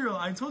 Yes, it's real.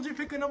 I told you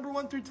pick a number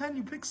 1 through 10.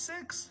 You picked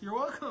 6. You're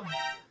welcome.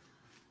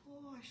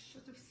 Oh, I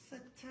should have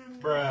said 10.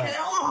 Bruh. Okay.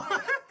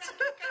 Oh.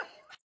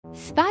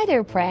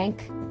 Spider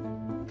prank.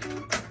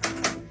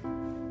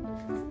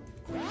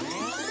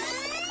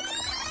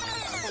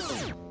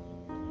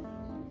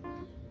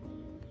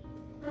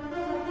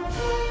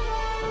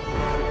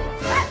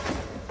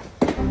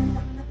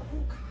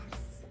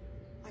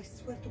 I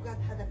swear to God,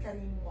 Hada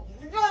Karim.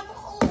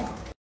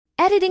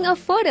 Editing a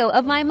photo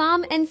of my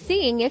mom and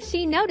seeing if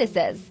she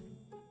notices.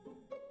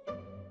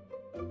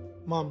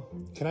 Mom,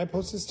 can I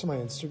post this to my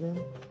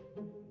Instagram?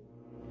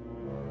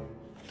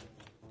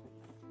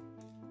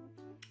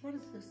 What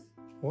is this?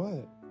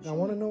 What? I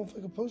want to know if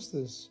I could post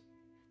this.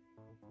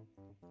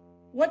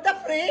 What the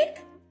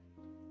freak?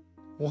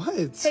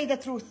 What? Say the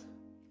truth.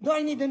 Do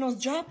I need a nose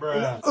job?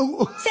 Bruh.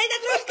 Oh. Say the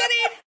truth,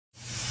 Karim!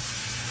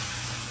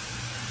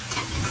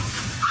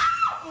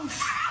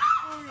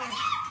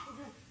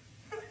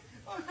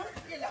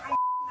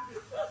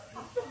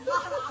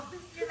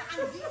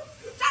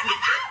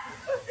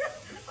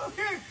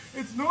 Okay,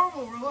 it's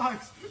normal.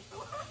 Relax.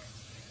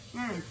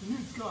 There,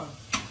 it's gone.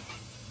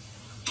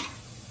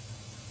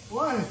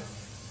 What?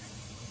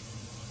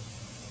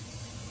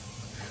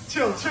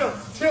 Chill.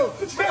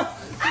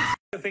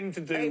 Thing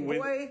to do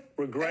with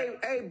regret.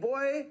 Hey,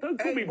 boy. Don't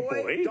call me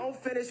boy. Don't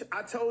finish.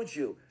 I told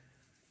you.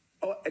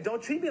 Oh,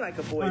 don't treat me like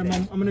a boy. All right,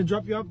 Mom, I'm gonna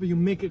drop you off, but you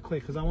make it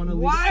quick because I want to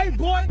leave. Why? Hey,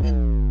 boy!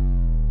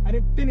 I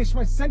didn't finish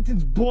my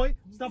sentence, boy.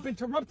 Stop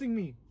interrupting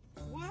me.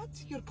 What?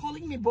 You're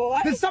calling me boy?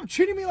 Then stop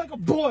treating me like a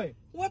boy.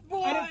 What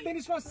boy? I didn't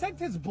finish my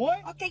sentence,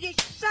 boy. Okay, you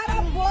shut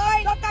up,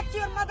 boy. Don't talk to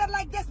your mother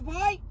like this,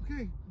 boy.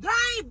 Okay.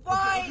 Drive, boy.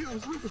 Okay, I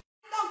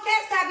don't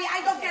care, Sabi.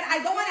 I don't care. I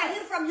don't want to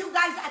hear from you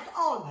guys at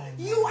all.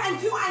 You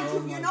and you and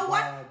you. You know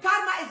what?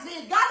 Karma is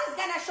real. God is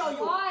going to show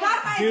you.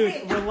 Karma is real.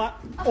 Dude, relax.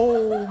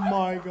 Oh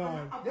my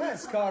God.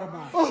 Yes,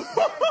 karma.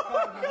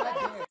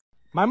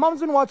 My mom's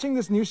been watching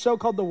this new show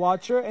called The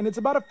Watcher, and it's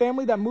about a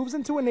family that moves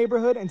into a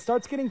neighborhood and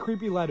starts getting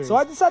creepy letters. So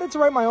I decided to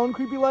write my own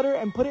creepy letter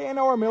and put it in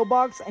our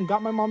mailbox and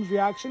got my mom's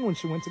reaction when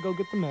she went to go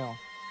get the mail.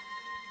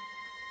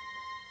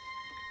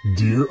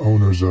 Dear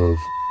owners of,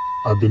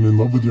 I've been in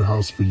love with your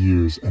house for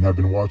years and have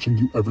been watching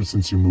you ever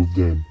since you moved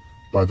in.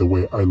 By the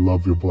way, I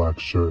love your black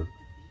shirt.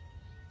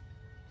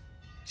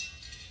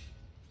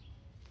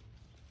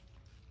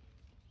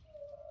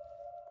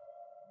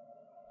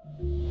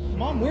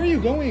 Mom, where are you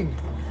going?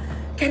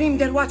 Karim,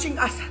 they're watching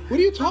us. What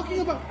are you talking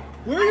about?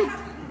 Where are you?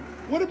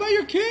 What about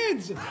your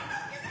kids?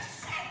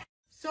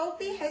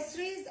 Sophie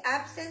History's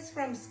absence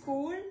from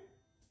school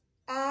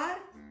are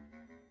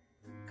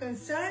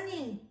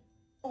Concerning.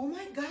 Oh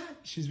my God.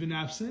 She's been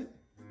absent?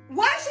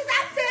 Why she's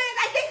absent?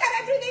 I take her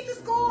every day to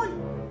school.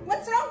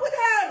 What's wrong with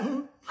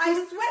her? I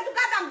swear to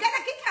God, I'm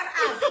gonna kick her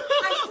ass.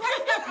 I swear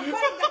to God, I'm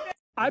calling the...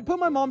 I put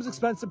my mom's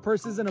expensive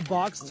purses in a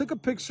box, took a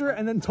picture,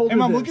 and then told her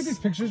Mom, this. look at these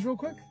pictures real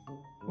quick.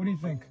 What do you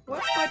think?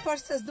 What's my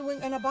purses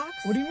doing in a box?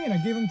 What do you mean? I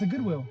gave them to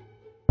Goodwill.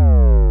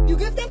 You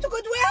give them to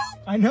Goodwill?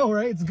 I know,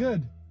 right? It's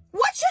good.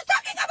 What you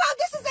talking about?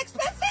 This is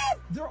expensive.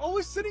 They're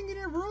always sitting in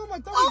your room. I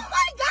thought. Oh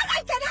my God,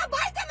 I cannot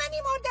buy them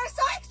anymore. They're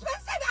so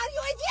expensive. Are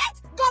you idiot?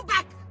 Go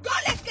back. Go,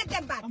 let's get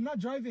them back. I'm not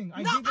driving. No,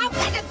 I'm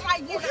gonna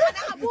drive you.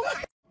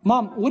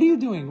 Mom, what are you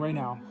doing right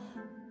now?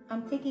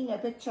 I'm taking a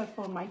picture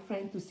for my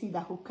friend to see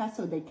the hookah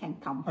so they can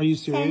come. Are you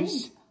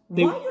serious?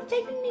 Why are you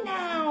taping me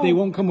now? They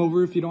won't come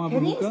over if you don't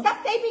have a Kareem, hookah?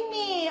 stop taping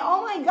me.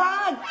 Oh my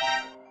God.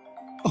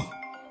 Oh.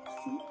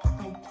 See,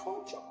 I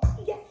told you.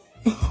 Yes.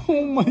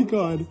 Oh my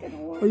God.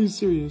 Are you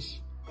serious?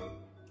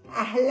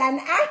 Ahlan,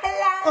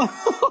 ahlan.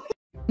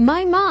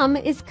 My mom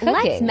is cooking.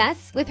 Let's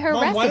mess with her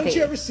Mom, recipe. why don't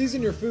you ever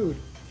season your food?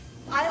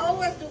 I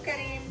always do,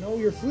 Kareem. No,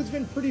 your food's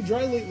been pretty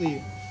dry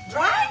lately.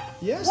 Dry?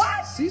 Yes.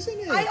 What? Season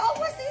it. I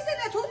always season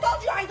it. Who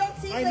told you I don't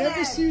season it? I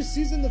never see you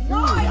season the food.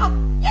 No,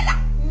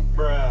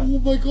 Bruh. Oh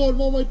my God,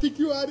 Mom, I think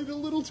you added a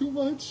little too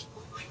much.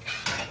 Oh my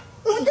God.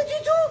 What did you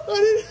do?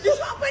 Did you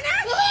open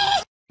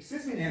it?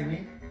 Excuse me,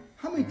 Naomi.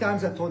 How many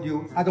times I told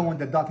you I don't want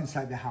the dog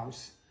inside the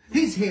house?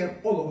 He's here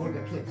all over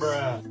the place.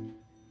 Bruh.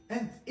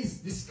 And it's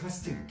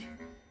disgusting.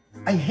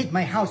 I hate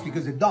my house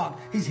because the dog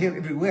is here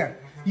everywhere.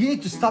 You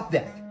need to stop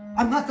that.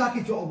 I'm not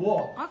talking to a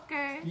wall.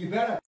 Okay. You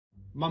better.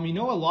 Mom, you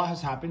know a lot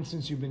has happened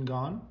since you've been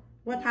gone?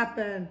 What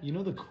happened? You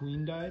know the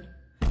Queen died?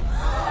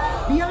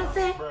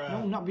 Beyonce?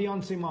 No, not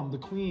Beyonce, Mom. The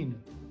Queen.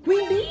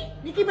 Queen Bee?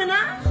 Nicki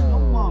Minaj? No,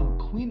 Mom.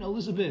 Queen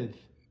Elizabeth.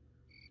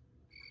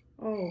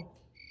 Oh,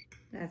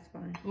 that's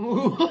fine.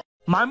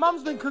 My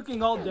mom's been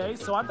cooking all day,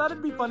 so I thought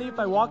it'd be funny if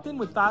I walked in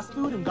with fast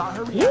food and got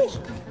her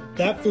reaction.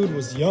 That food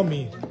was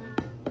yummy.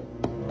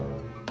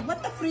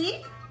 What the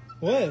freak?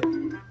 What?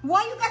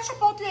 Why you got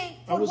Chipotle?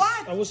 For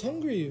what? I was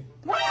hungry.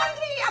 What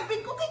hungry? I've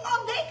been cooking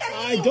all day,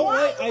 Kareem. I don't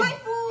Why? like My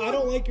food. I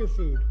don't like your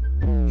food.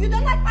 You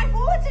don't like my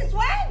food since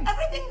when?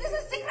 Everything, this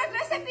is secret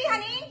recipe,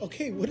 honey.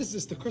 Okay, what is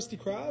this? The Krusty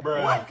Krab?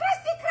 What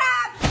Krusty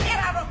Krab? Get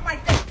out of my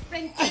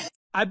face.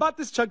 I bought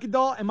this Chucky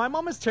doll, and my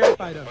mom is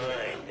terrified of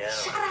it.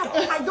 Shut up.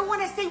 I don't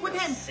want to stay with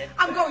him.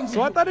 I'm going to.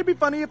 So I thought it'd be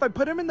funny if I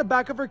put him in the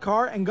back of her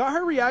car and got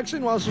her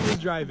reaction while she was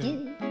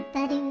driving. What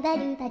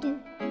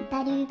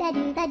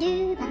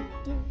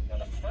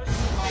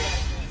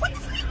the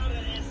freak?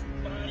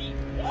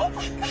 Oh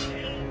my God.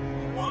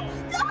 Oh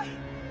my God.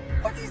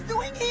 What he's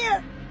doing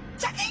here?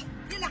 Chucky?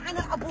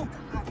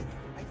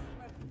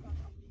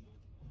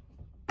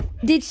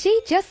 Did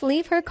she just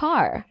leave her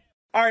car?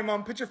 All right,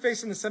 Mom, put your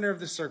face in the center of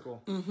this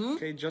circle.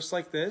 Okay, just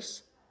like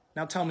this.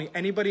 Now tell me,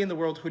 anybody in the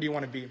world, who do you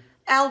want to be?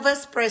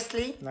 Elvis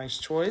Presley. Nice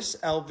choice.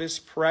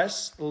 Elvis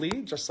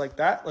Presley, just like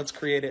that. Let's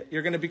create it.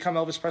 You're going to become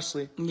Elvis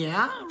Presley.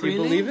 Yeah, Do you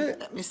believe it?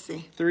 Let me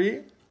see.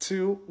 3,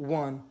 2,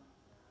 1.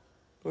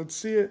 Let's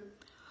see it.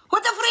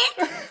 What the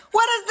freak?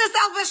 What is this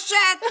Elvis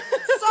shit?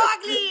 So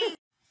ugly.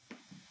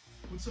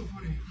 What's so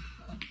funny?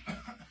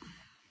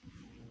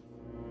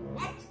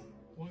 What?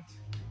 What?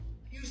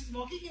 You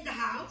smoking in the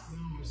house?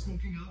 No, I'm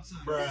smoking outside.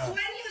 Since when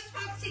you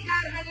smoke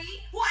cigar, honey?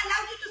 Who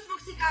allowed you to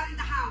smoke cigar in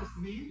the house?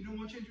 Me? You don't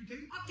want to change your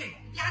tape? Okay,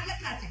 يعني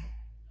ثلاثة.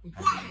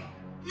 واحد،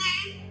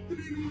 اثنين.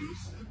 3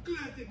 minutes.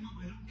 ثلاثة. Mom,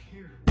 I don't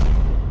care.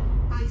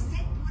 I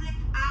said put it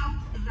out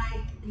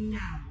right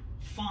now.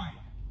 Fine.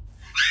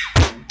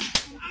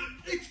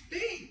 It's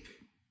fake.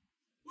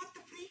 What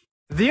the freak?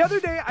 The other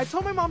day, I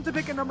told my mom to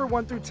pick a number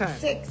 1 through 10.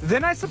 6.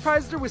 Then I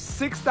surprised her with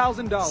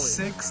 $6,000.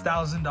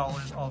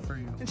 $6,000 all for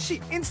you. And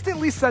she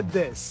instantly said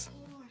this.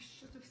 Oh, I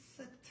should have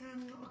said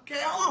 10. Okay.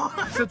 Oh.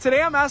 So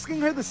today I'm asking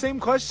her the same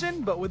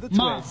question, but with a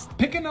Mom, twist.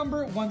 pick a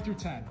number 1 through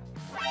 10.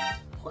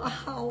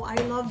 Wow, I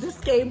love this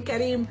game,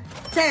 Kareem.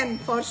 10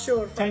 for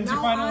sure. 10's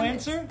your final on,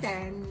 answer?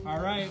 10. All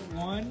right.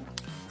 1,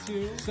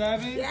 2,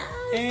 7, Yes.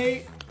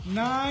 8,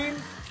 9,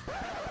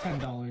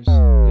 $10.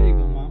 There you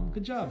go, Mom.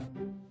 Good job.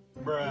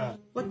 Bruh.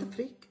 What the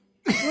freak?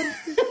 What is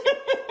this?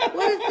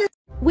 What is this?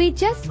 We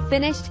just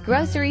finished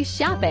grocery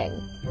shopping.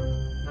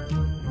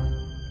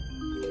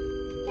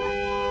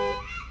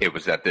 It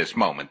was at this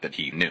moment that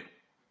he knew.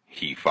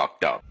 He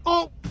fucked up.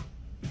 Oh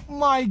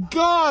my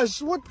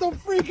gosh, what the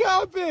freak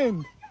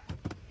happened?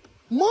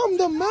 Mom,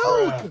 the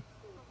milk!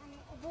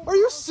 Are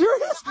you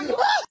serious?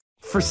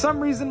 For some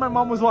reason, my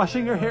mom was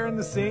washing her hair in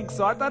the sink,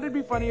 so I thought it'd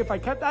be funny if I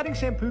kept adding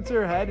shampoo to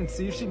her head and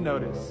see if she'd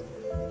notice.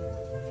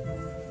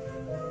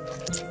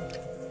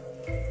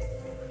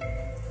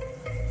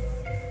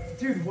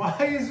 Dude, why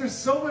is there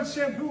so much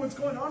shampoo? What's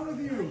going on with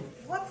you?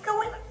 What's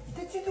going on?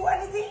 Did you do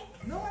anything?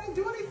 No, I didn't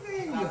do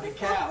anything.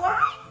 Why?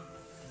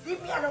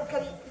 Leave me alone,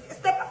 Kareem.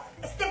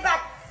 Step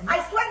back.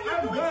 I swear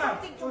you're doing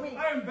something to me.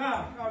 I'm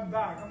back. I'm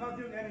back. I'm not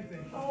doing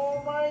anything.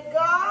 Oh my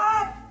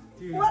God.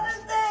 Dude, what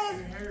is this?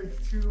 Your hair is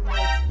too much.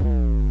 Oh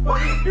my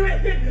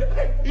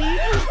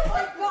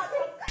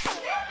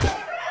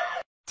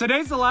God.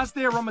 Today's the last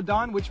day of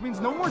Ramadan, which means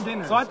no more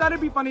dinner. So I thought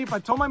it'd be funny if I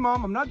told my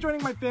mom I'm not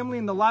joining my family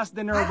in the last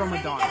dinner of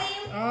Ramadan.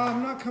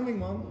 I'm not coming,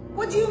 Mom.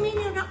 What do you mean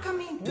you're not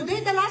coming?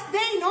 Today's the last day.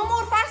 No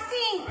more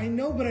fasting. I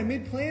know, but I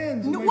made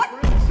plans with No, my what?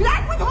 friends.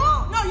 Plan with who?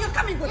 No, you're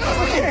coming with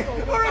us. Okay,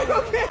 all right,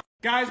 okay.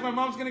 Guys, my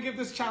mom's gonna give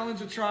this challenge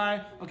a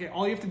try. Okay,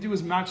 all you have to do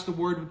is match the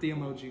word with the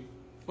emoji.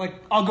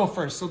 Like, I'll go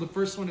first. So the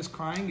first one is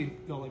crying. You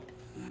go like,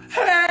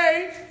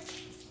 hey!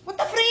 What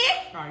the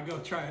freak? All right, go,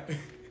 try it.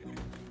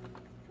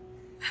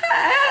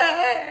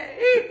 Hey!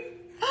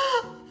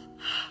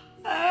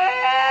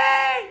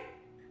 Hey!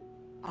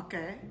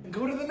 Okay.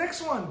 Go to the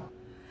next one.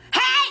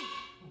 Hey!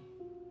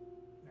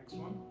 Next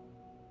one.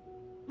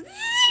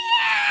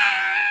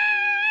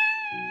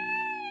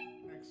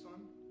 Next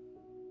one.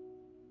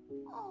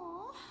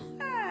 Oh,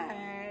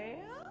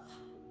 hey.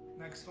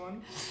 Next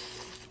one.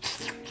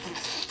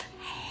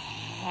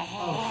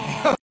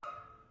 Okay.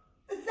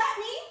 Is that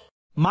me?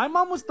 My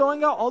mom was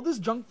throwing out all this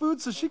junk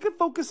food so she could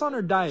focus on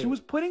her diet. She was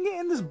putting it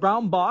in this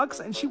brown box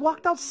and she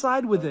walked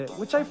outside with it,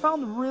 which I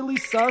found really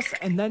sus,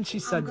 and then she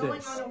said I'm going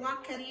this. on a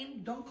walk,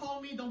 Karim. Don't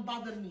call me, don't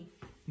bother me.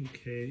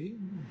 Okay.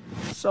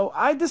 So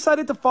I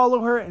decided to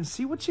follow her and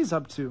see what she's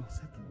up to. Is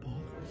that the box?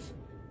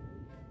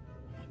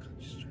 Oh my God,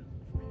 she's trying to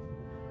move me.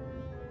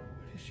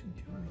 What is she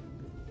doing?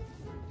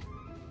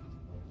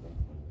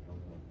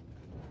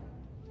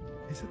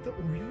 Is it the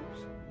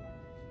Oreos?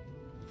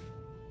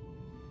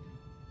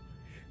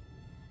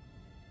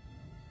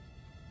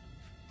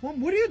 Mom,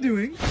 what are you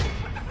doing?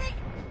 What the freak?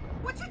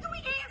 What you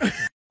doing here?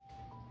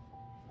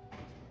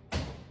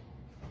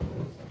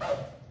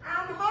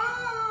 I'm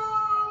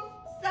home.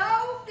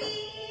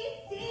 Sophie,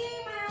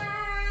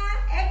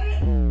 Sima,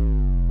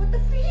 What the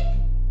freak?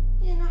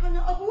 You know how to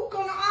abook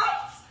on the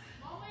ice?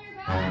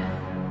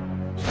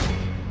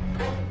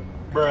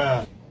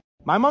 Bruh.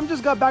 My mom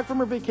just got back from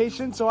her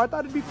vacation, so I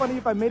thought it'd be funny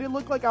if I made it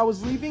look like I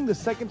was leaving the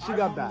second she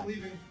got back. Where are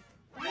you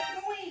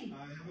going?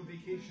 I have a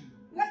vacation.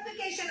 What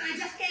vacation? I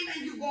just came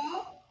and you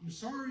go? I'm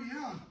sorry,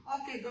 yeah.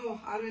 Okay, go.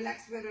 I'll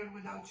relax better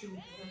without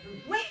you.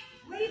 Wait,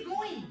 where are you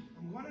going?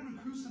 I'm going on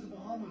a cruise to the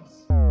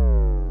Bahamas.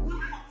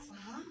 What?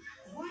 Huh?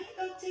 Why you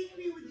don't take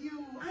me with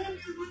you? I am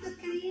your mother,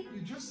 Karim.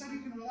 You just said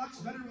you can relax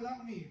better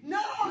without me. No,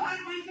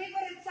 I'm my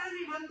favorite son,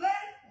 remember?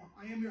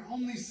 I am your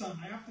only son.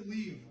 I have to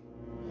leave.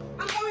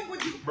 I'm going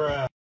with you.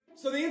 Bruh.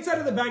 So the inside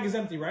of the bag is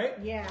empty, right?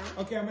 Yeah.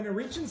 Okay, I'm gonna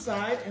reach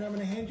inside and I'm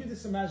gonna hand you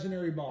this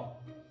imaginary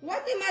ball.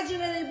 What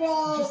imaginary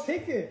ball? Just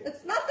take it.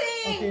 It's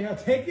nothing. Okay, now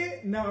take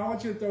it. Now I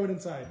want you to throw it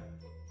inside.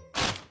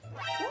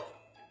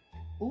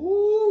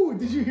 Ooh,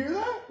 did you hear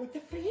that? What the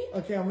freak?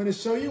 Okay, I'm gonna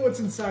show you what's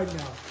inside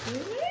now.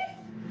 Really?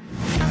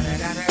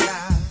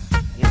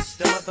 It's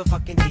the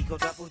motherfucking Eagle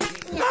Double G.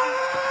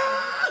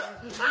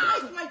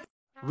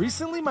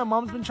 Recently, my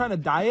mom's been trying to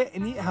diet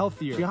and eat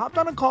healthier. She hopped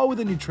on a call with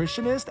a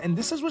nutritionist and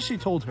this is what she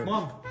told her.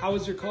 Mom, how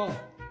was your call?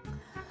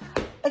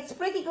 It's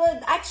pretty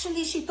good.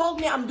 Actually, she told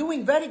me I'm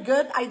doing very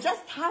good. I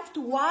just have to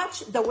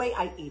watch the way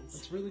I eat.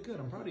 It's really good.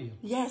 I'm proud of you.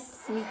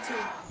 Yes, me too.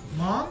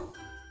 Mom,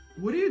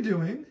 what are you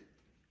doing?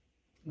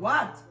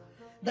 What?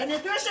 The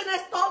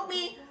nutritionist told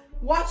me,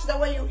 watch the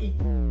way you eat.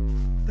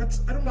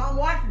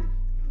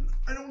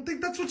 I don't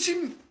think that's what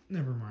she...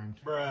 Never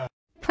mind. Bruh.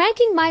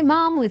 Pranking my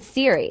mom with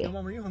Siri.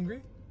 Mom, are you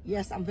hungry?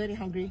 Yes, I'm very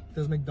hungry.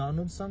 Does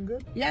McDonald's sound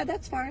good? Yeah,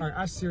 that's fine. All right,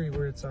 ask Siri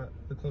where it's at,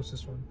 the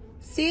closest one.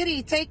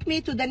 Siri, take me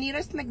to the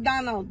nearest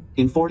McDonald's.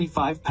 In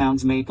 45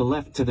 pounds, make a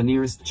left to the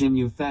nearest gym,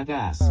 you fat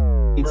ass.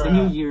 It's the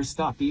new year,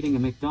 stop eating a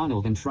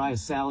McDonald's and try a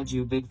salad,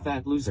 you big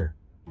fat loser.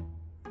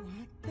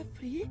 What the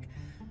freak?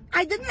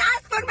 I didn't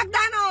ask for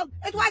McDonald's.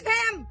 It was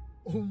him.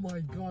 Oh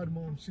my God,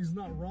 Mom, she's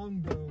not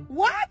wrong though.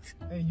 What?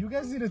 Hey, you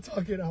guys need to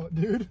talk it out,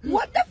 dude.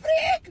 What the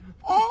freak?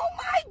 Oh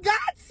my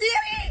God,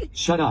 Siri!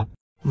 Shut up.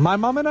 My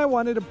mom and I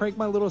wanted to prank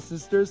my little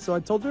sister, so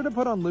I told her to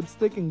put on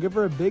lipstick and give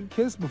her a big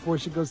kiss before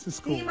she goes to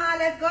school. Sima,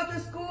 let's go to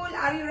school.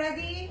 Are you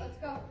ready? Let's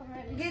go. I'm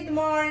ready. Good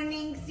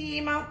morning,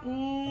 Sima.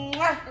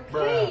 Mwah.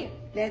 Okay.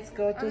 Let's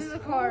go to I'm in school. the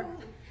car.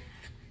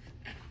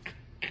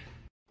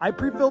 I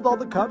pre-filled all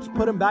the cups,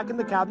 put them back in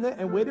the cabinet,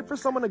 and waited for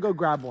someone to go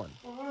grab one.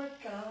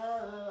 Work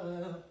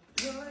up.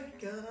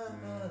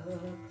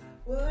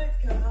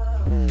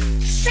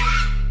 Shut!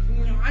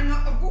 You know, I'm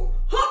not a fool.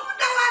 Who put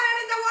the water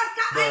in the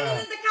water? I mean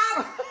in the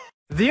cup.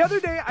 The other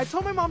day, I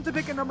told my mom to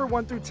pick a number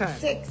 1 through 10.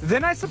 6.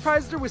 Then I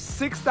surprised her with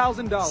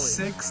 $6,000.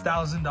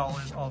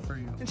 $6,000 all for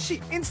you. And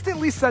she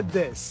instantly said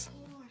this.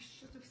 Oh, I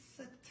should have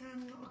said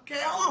 10.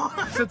 Okay.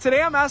 Oh. So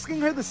today I'm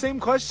asking her the same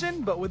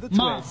question, but with a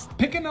Mom, twist.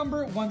 pick a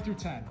number 1 through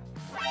 10.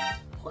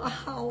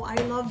 Wow, I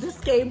love this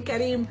game,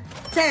 Karim.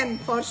 10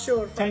 for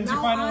sure. 10's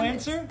your final on,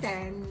 answer?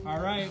 10. All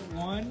right,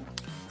 1,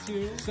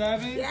 2,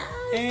 7, Yes.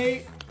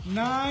 8,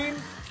 9,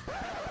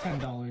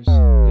 $10.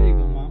 There you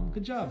go, Mom.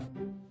 Good job.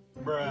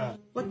 Bruh.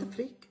 What the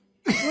freak?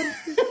 What is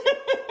this?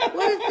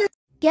 What is this?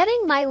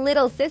 Getting my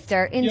little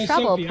sister in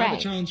trouble Sophie, I have a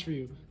prank. challenge for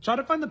you. Try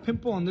to find the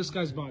pimple on this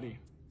guy's body.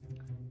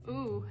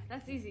 Ooh,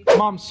 that's easy.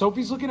 Mom,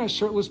 Sophie's looking at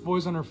shirtless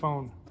boys on her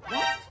phone.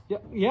 What?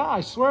 Yeah,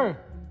 I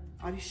swear.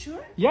 Are you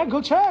sure? Yeah,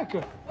 go check.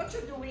 What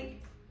you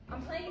doing?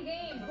 I'm playing a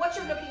game. What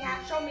you looking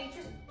at? Show me.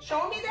 Just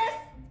show me this.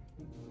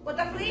 What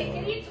the freak?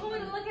 Idiot told me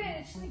to look at it.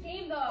 It's just a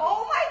game, though.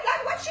 Oh my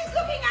God, what she's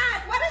looking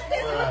at? What is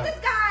this? Who's this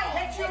guy?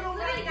 Get your room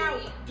right now.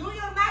 Do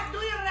your math, do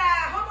your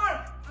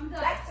homework. I'm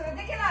done. That's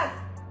ridiculous.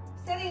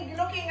 Sitting,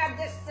 looking at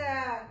this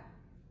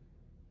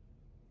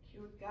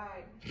cute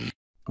guy.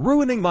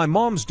 Ruining my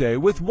mom's day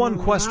with one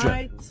question.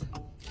 Right.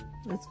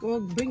 Let's go.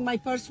 Bring my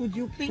purse with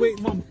you, please.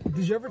 Wait, Mom,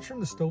 did you ever turn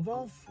the stove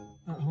off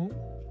at home?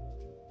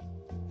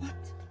 What?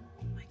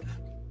 Oh my God.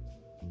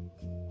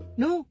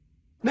 No.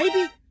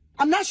 Maybe.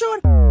 I'm not sure.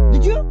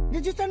 Did you?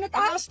 Did you turn it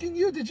off? I'm asking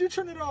you, did you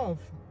turn it off?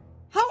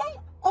 How long?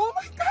 Oh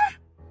my God.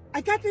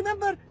 I can't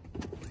remember.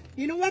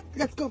 You know what?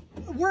 Let's go.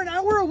 We're an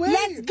hour away.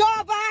 Let's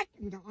go back.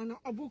 No,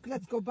 Abuk,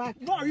 let's go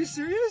back. No, are you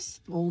serious?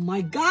 Oh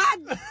my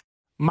God.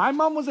 My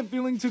mom wasn't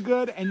feeling too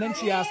good, and then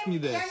she asked me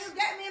this. Can you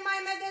get me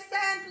my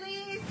medicine,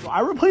 please? So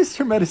I replaced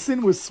her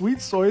medicine with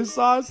sweet soy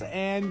sauce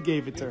and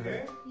gave it to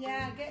her.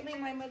 Yeah, get me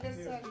my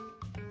medicine.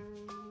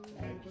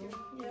 Thank you.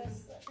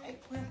 Yes, I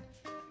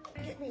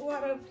will. Get me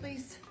water,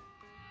 please.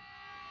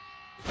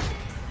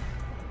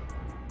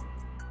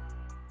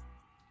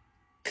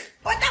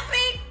 What the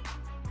freak?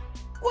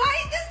 Why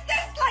is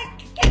this like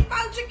Kid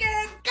Pouch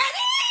again? Get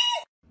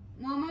it!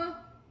 Mama?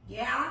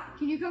 Yeah?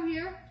 Can you come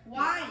here?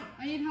 Why?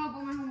 I need help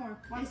on my homework.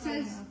 It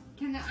says,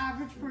 can the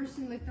average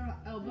person lick their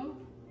elbow?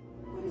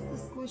 What is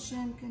this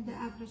question? Can the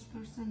average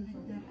person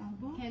lick their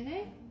elbow? Can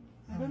they?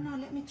 I don't know.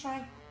 Let me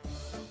try.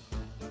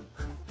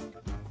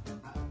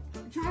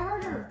 Try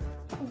harder.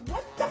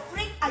 What the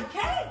freak? I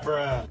can't.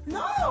 Bruh.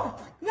 No!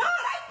 No,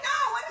 right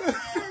now! What is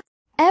this?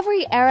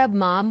 Every Arab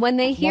mom, when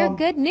they hear Mom.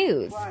 good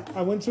news.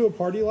 I went to a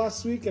party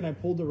last week and I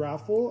pulled a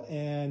raffle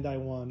and I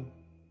won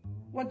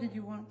What did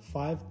you want?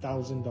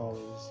 $5,000.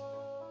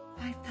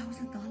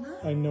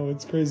 $5,000? I know,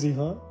 it's crazy,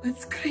 huh?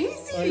 That's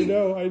crazy. I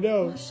know.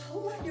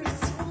 MashaAllah, you're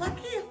so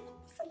lucky.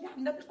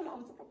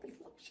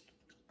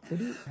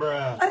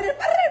 Bruh.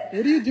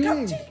 What are you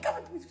doing?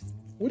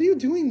 What are you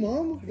doing,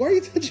 Mom? Why are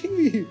you touching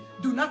me?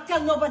 Do not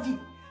tell nobody.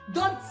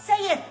 Don't say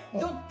it.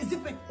 Don't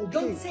zip it. Okay,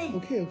 Don't say it.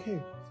 Okay.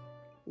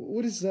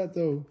 What is that,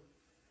 though?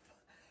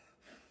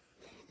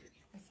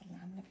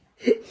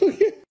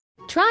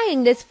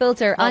 Trying this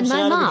filter on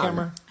my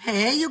mom.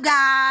 Hey, you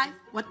guys.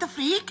 What the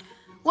freak?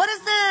 What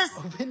is this?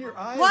 Open your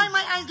eyes. Why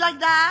my eyes like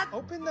that?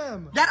 Open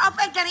them. They're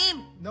open,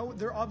 Kareem. No,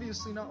 they're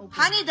obviously not open.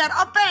 Honey, they're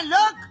open.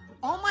 Look.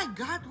 Oh my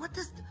God. What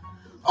is...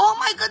 Oh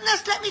my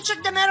goodness. Let me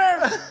check the mirror.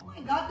 Oh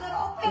my God, they're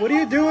open. What are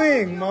you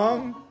doing,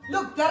 Mom?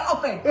 Look, they're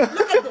open.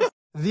 Look at this.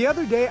 The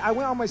other day, I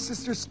went on my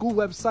sister's school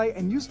website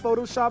and used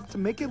Photoshop to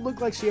make it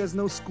look like she has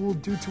no school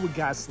due to a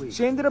gas leak.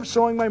 She ended up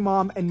showing my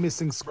mom and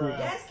missing school.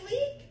 Gas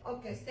leak?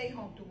 Okay, stay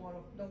home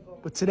tomorrow. Don't go.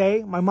 But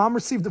today, my mom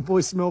received a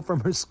voicemail from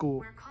her school.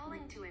 We're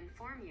calling to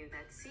inform you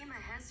that Seema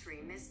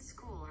Hesri missed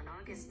school on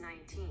August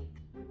 19th.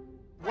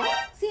 What?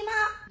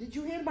 Seema, did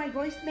you hear my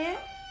voicemail?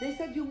 They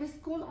said you missed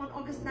school on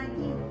August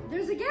 19th.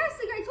 There's a gas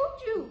leak, I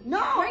told you. No.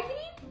 Right,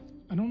 Kenny?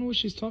 I don't know what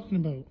she's talking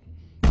about.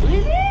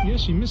 Really? Yeah,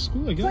 she missed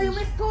school, I guess. So you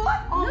missed school?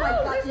 Oh my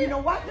God. listen. You know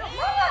what? No,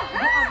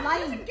 Mama, I'm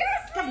lying. there's a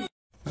gas Come here.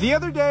 The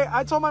other day,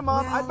 I told my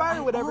mom I'd buy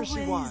her whatever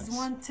she I wants. always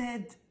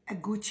wanted a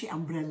Gucci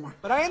umbrella.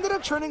 But I ended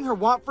up turning her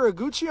want for a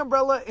Gucci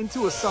umbrella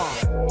into a song.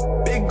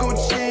 Big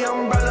Gucci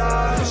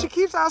umbrella. So she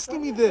keeps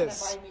asking me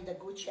this. Buy me the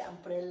Gucci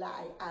umbrella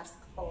I asked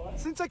for.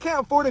 Since I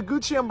can't afford a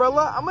Gucci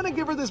umbrella, I'm gonna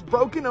give her this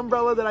broken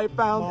umbrella that I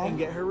found Mom, and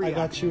get her I reaction.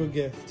 got you a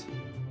gift.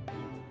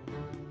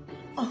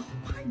 Oh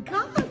my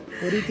God.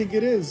 What do you think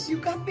it is? You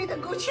got me the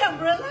Gucci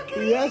umbrella,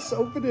 Kareem? Yes,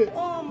 open it.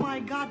 Oh my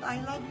God,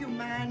 I love you,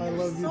 man. I You're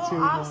love you so too,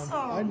 awesome.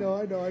 Mom. I know,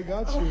 I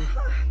got you.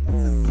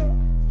 This is so...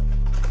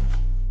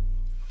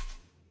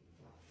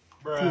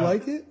 Do you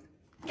like it?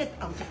 Get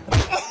out.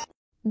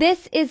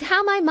 This is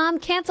how my mom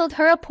canceled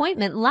her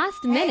appointment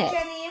last minute.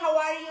 Hey, Jenny, how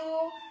are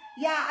you?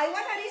 Yeah, I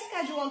want to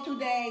reschedule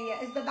today.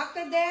 Is the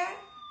doctor there?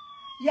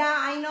 Yeah,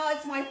 I know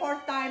it's my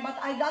fourth time, but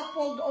I got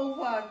pulled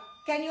over.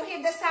 Can you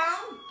hear the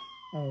sound?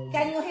 Oh.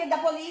 Can you hear the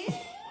police?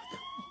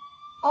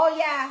 Oh,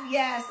 yeah,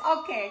 yes.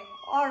 Okay.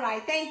 All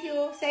right. Thank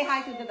you. Say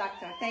hi to the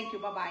doctor. Thank you.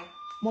 Bye-bye.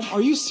 Mom, are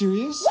you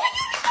serious? Why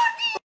you record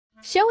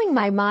me? Showing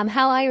my mom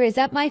how I raise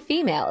up my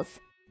females.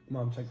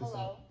 Mom, check this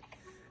out.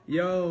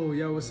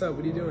 Yo, what's up?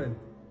 What are you doing?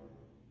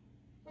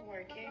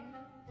 Working.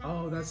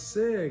 Oh, that's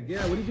sick.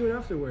 Yeah, what are you doing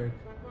after work?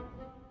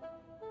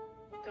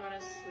 Going to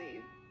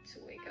sleep to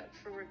wake up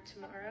for work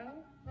tomorrow.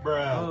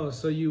 Bruh. Oh,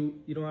 so you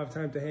don't have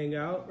time to hang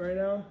out right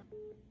now?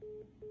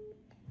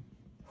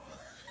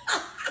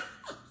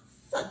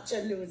 Such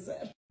a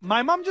loser.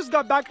 My mom just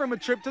got back from a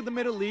trip to the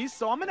Middle East,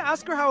 so I'm gonna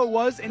ask her how it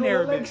was in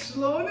Arabic.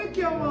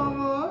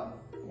 mama.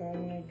 Oh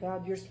my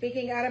God, you're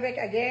speaking Arabic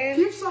again?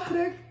 كيف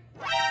صحرك؟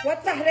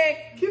 What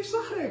sahrik? كيف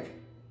صحرك؟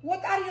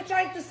 What are you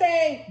trying to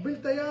say?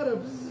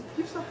 بالطيارة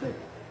كيف صحرك؟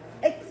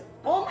 It's,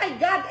 oh my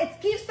God, it's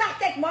kif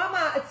sahtek,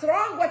 mama. It's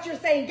wrong what you're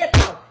saying. Get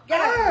out. Get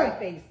out of my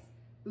face.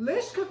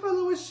 ليش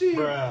كفلوا وشي؟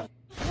 Bruh.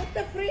 What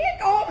the freak?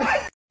 Oh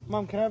my.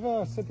 Mom, can I have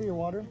a sip of your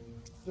water?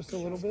 Just a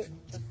little bit?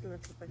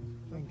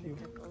 Thank you.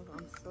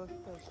 I'm so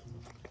thirsty.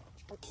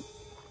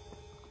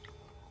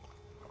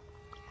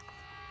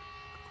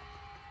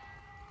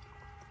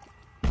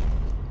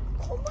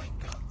 Oh my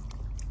God.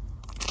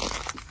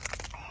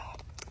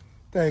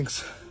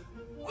 Thanks.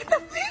 What the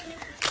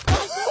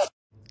fuck?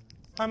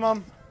 Hi,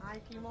 Mom.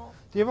 Hi, Keemo.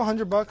 Do you have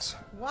 $100?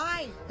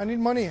 Why? I need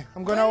money.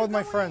 I'm going out with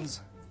my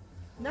friends.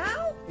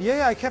 Now?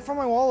 Yeah, I can't find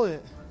my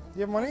wallet. Do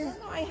you have money? No,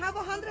 I have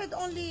 100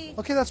 only.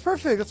 Okay, that's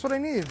perfect. That's what I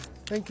need.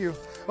 Thank you.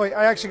 Wait,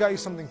 I actually got you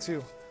something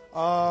too.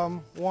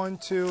 1,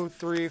 2,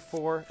 3,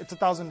 4. It's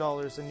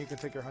 $1,000, and you can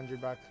take your 100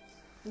 back.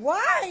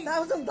 Why?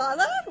 $1,000?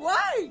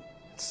 Why?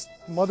 It's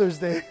Mother's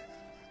Day.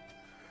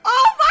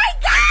 Oh my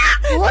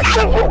God! What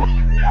the?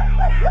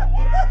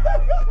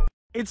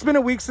 It's been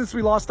a week since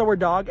we lost our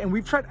dog, and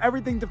we've tried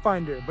everything to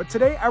find her. But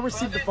today, I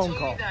received a phone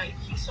call.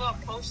 He saw a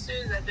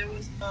poster that there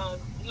was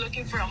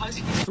looking for a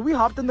husky. So we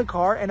hopped in the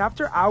car, and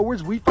after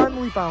hours, we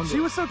finally found her. She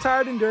was so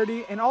tired and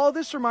dirty, and all of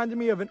this reminded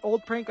me of an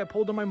old prank I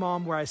pulled on my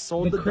mom where I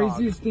sold the dog. The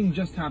craziest thing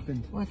just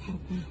happened. What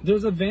happened?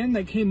 There's a van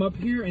that came up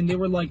here, and they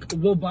were like,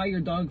 "We'll buy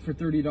your dog for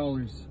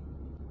 $30."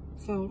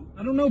 So?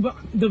 I don't know, but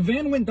the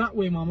van went that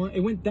way, Mama.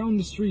 It went down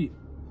the street.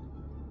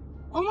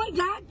 Oh my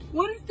God!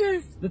 What is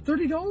this? The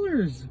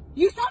 $30.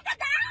 You sold the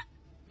dog?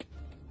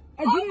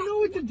 I didn't know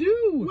what to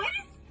do. What is?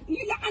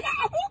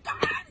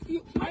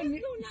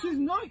 She's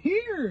not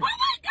here. Oh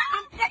my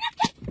God!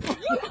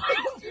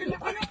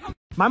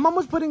 My mom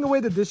was putting away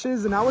the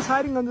dishes, and I was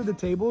hiding under the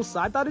table, so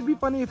I thought it'd be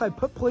funny if I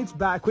put plates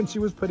back when she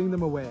was putting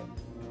them away.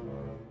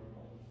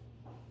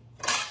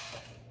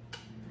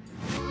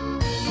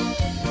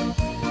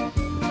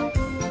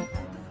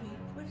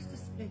 Where is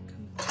this big?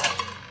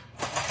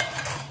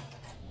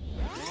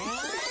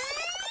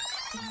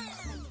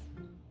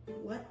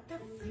 What the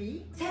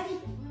freak? Sammy,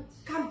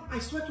 come. I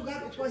swear to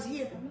God it was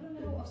here.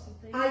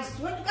 I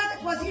swear to God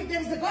it was here.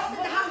 There is a ghost in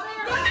the house.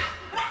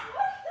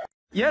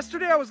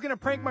 Yesterday, I was gonna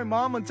prank my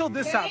mom until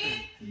this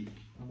happened.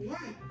 What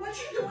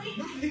you doing?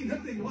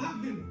 Nothing. What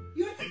happened?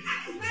 Your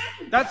TikTok is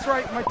banned. That's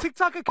right, my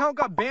TikTok account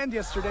got banned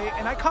yesterday,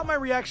 and I caught my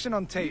reaction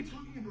on tape.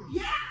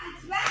 Yeah,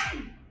 it's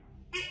banned.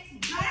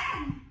 It's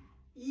banned.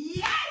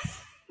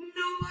 Yes. No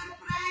more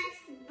pranks,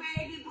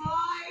 baby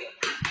boy.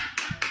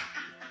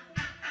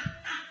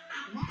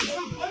 It's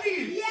not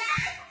funny. Yes.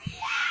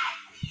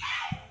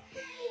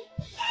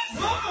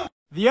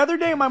 The other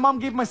day, my mom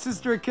gave my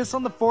sister a kiss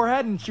on the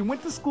forehead, and she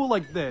went to school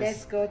like this.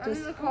 Let's go to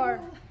the car.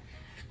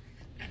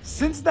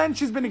 Since then,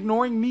 she's been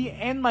ignoring me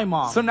and my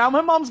mom. So now my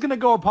mom's gonna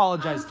go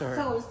apologize to her.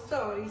 So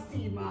sorry,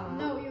 Seema.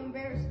 No, you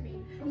embarrassed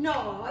me.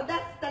 No,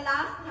 that's the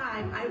last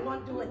time. I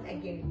won't do it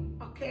again.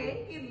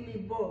 Okay? Give me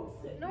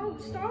both. No,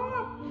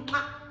 stop.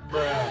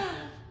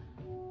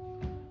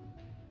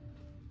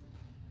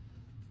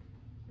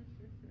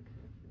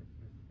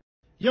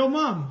 Yo,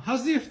 Mom,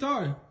 how's the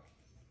iftar?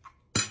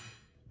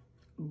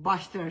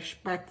 Buster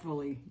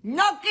respectfully.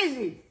 No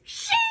kissy.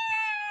 Shit!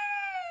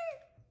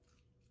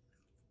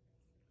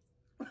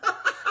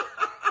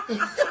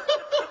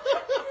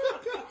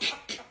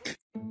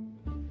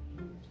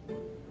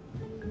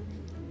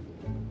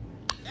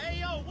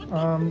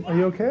 Are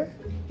you okay?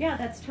 Yeah,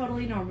 that's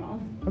totally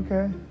normal.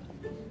 Okay.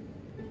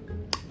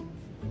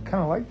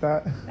 Kind of like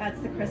that. That's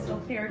the crystal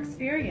clear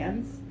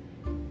experience.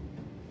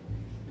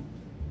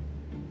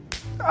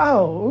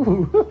 Oh,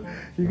 ooh.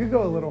 You could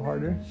go a little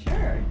harder.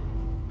 Sure.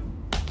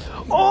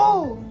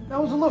 Oh, that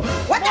was a little.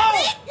 What the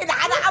heck?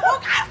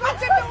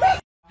 What you doing?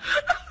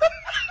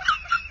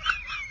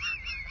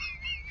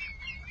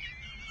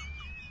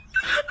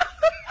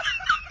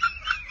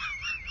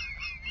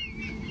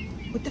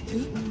 What the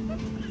freak?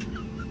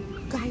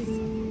 Guys,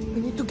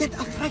 we need to get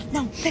up right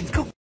now. Let's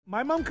go.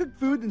 My mom cooked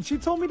food, and she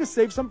told me to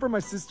save some for my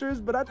sisters,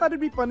 but I thought it'd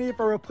be funny if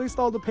I replaced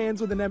all the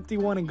pans with an empty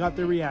one and got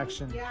their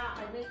reaction. Yeah,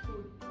 I make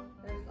food.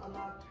 There's a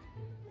lot.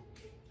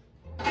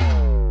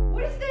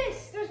 What is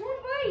this? There's more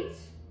plates.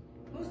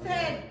 Who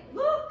said?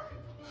 Look.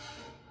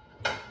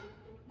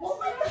 Oh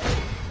my God.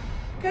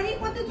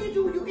 Karim, what did you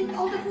do? You ate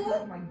all the food?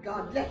 Oh my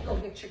God. Let's go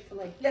get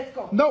Chick-fil-A. Let's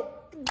go. No.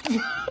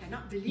 I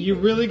cannot believe You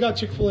it. really got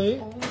Chick-fil-A?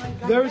 Oh my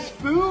God. There's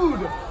food.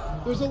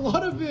 There's a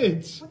lot of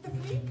it. What the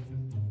freak?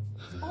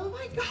 Oh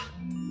my God.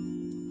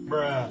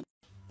 Bruh.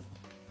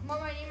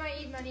 Mom, I need my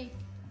Eid money.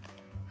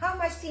 How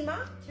much,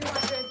 Seema?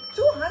 200.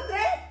 200?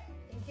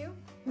 Thank you.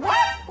 What?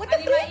 What I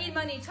the need my freak? Eid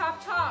money. Top,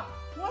 top.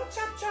 What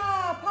chop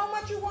chop? How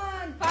much you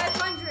want?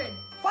 500.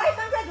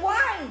 500?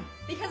 Why?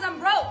 Because I'm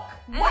broke.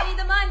 And What? I need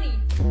the money.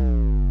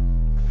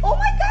 Oh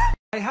my God.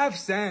 I have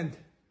sand.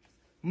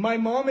 My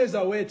mom is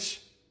a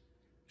witch.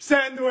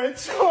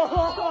 Sandwich.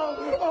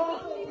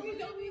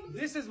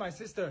 This is my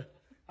sister.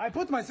 I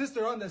put my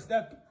sister on the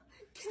step.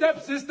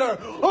 Stepsister.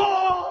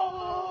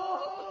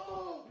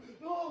 Oh!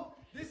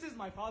 This is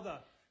my father.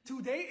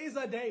 Today is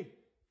a day.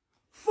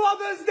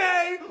 Father's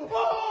Day.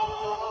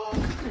 Oh!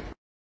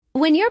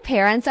 When your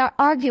parents are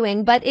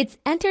arguing, but it's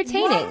Why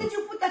entertaining. did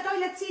you put the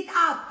toilet seat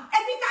up?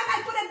 Every time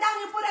I put it down,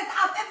 you put it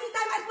up. Every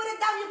time I put it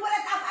down, you put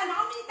it up. And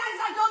how many times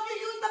I told you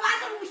use the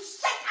bathroom?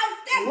 Shit, I'm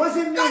still. It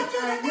wasn't me. Don't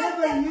use I the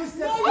never toilet. used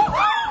it. Oh my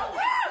God.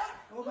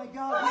 What What the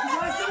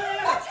did you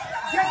freak? guys What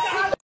do? you Get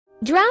doing? out.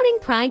 Drowning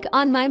prank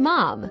on my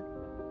mom.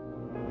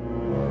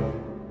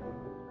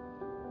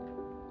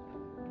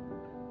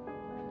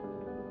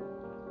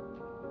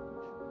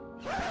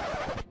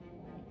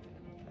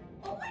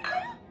 Oh my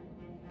God.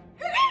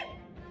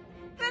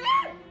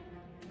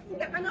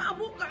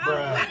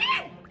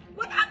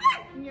 What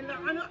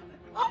happened?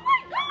 Oh my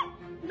God!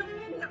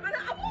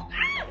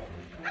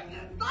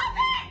 Stop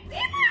it!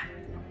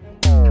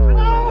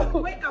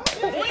 Wake up! Wake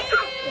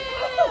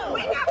up!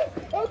 Wake up!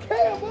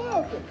 Okay, I'm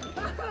up.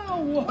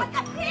 What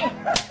the frick?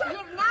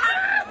 You're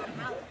not!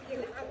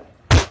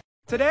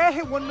 Today I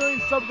hit 1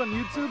 million subs on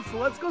YouTube, so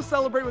let's go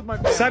celebrate with my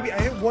family. Sabby, I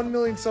hit 1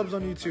 million subs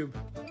on YouTube.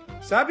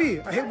 Sabby,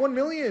 I hit 1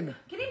 million.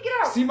 Get in, get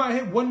out. Seema, I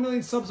hit 1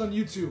 million subs on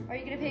YouTube. Are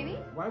you gonna pay me?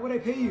 Why would I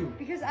pay you?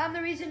 Because I'm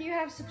the reason you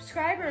have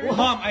subscribers. Well,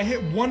 Mom, I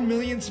hit 1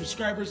 million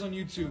subscribers on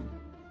YouTube.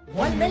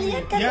 1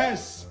 million?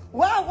 Yes.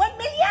 Wow, 1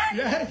 million?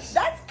 Yes.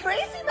 That's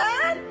crazy,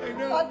 man. I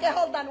know. Okay,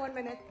 hold on 1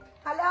 minute.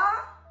 Hello?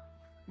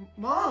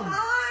 Mom.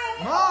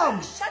 Hi.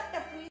 Mom. Shut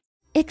the freak.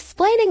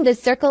 Explaining the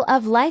circle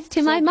of life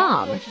to my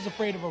mom. Cockroach is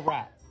afraid of a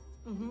rat.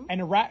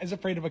 And a rat is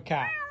afraid of a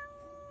cat.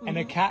 And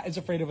a cat is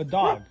afraid of a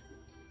dog.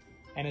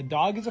 And a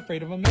dog is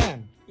afraid of a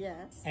man.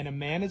 Yes. And a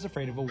man is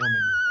afraid of a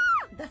woman.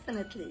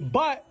 Definitely.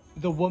 But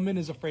the woman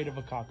is afraid of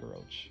a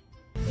cockroach.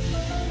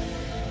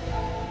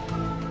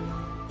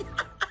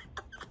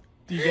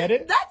 Do you get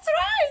it? That's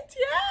right,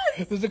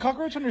 yes. There's a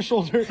cockroach on your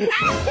shoulder.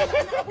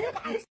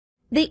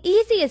 The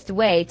easiest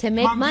way to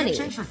make Mom, money. do you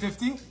change for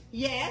 50?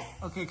 Yes.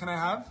 Okay, can I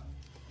have?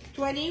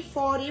 20,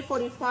 40,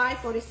 45,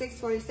 46,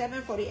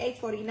 47, 48,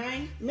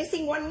 49.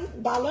 Missing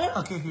 $1.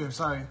 Okay, here,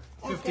 sorry.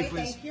 50, Okay,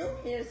 please. thank you.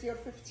 Here's your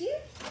 50.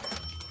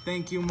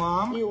 Thank you,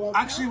 Mom. You're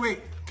welcome. Actually, wait.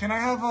 Can I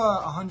have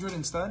 100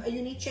 instead?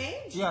 You need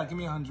change? Yeah, give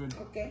me 100.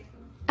 Okay.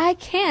 I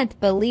can't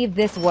believe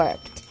this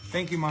worked.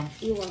 Thank you, Mom.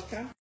 You're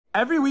welcome.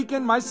 Every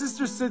weekend, my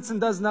sister sits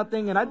and does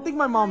nothing, and I think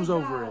my mom's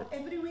over it.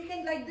 Every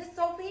weekend like this,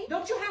 Sophie?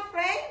 Don't you have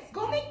friends?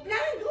 Go make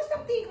plans. Do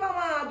something,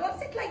 Mama. Don't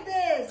sit like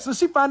this. So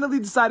she finally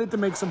decided to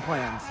make some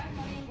plans.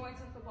 I'm going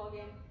to the football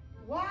game.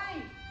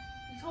 Why?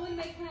 You told me to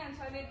make plans,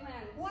 so I made plans.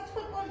 What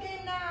football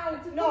game now?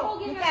 It's a No, football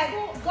game you at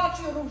can't. school. Go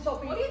to your room,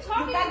 Sophie. What are you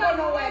talking You can't about?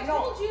 go nowhere. I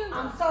told you.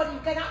 I'm sorry, you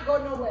cannot go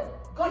nowhere.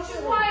 Go to This your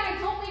is room. why I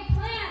don't make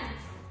plans.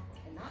 I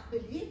cannot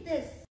believe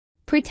this.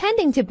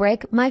 Pretending to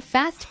break my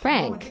fast I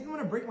prank. think I'm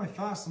gonna break my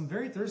fast. I'm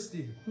very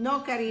thirsty. No,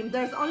 Karim,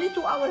 there's only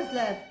 2 hours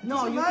left. No,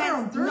 Doesn't you matter, can't.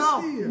 I'm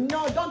thirsty.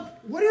 No, don't.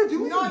 What are you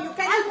doing? No, you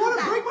cannot. I do want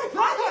to that. break my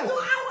fast. Only 2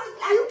 hours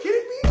left. Are you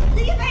kidding me?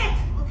 Leave it.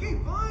 Okay,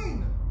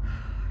 fine.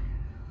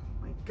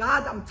 My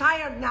God, I'm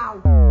tired now.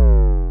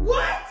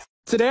 What?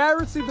 Today I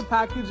received a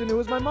package and it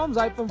was my mom's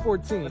iPhone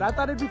 14. But I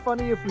thought it'd be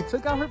funny if we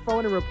took out her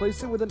phone and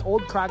replaced it with an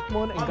old cracked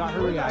one and got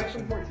her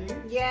reaction. iPhone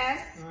 14?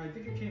 Yes. I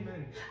think it came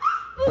in.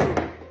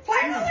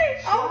 Finally!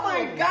 Oh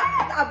my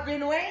God! I've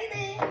been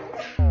waiting.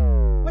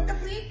 What the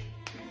freak?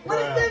 What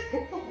is this?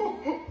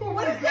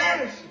 What is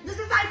this? This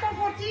is iPhone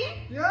 14?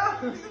 Yeah.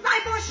 This is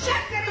iPhone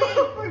shit, Karim.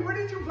 Wait, where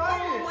did you buy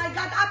Oh it? my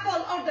God!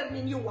 Apple, order me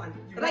a new one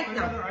right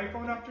now. Another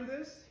iPhone after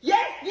this?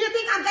 Yes. Do you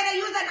think I'm gonna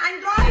use an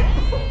Android?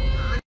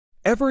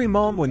 Every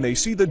mom when they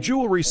see the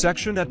jewelry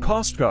section at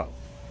Costco.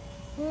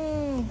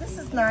 This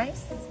is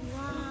nice.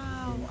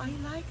 Wow, I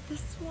like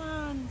this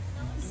one.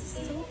 This is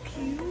so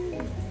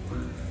cute.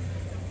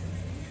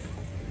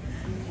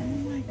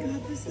 Oh my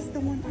God, this is the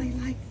one I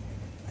like.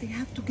 I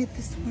have to get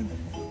this one.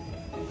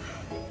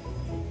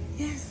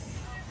 Yes.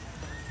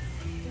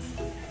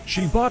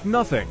 She bought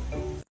nothing.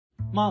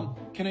 Mom,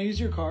 can I use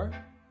your car?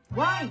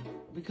 Why?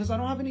 Because I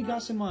don't have any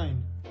gas in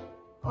mine.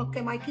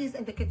 Okay, my keys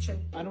in the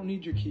kitchen. I don't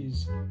need your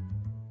keys.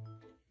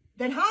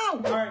 Then how?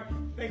 Alright,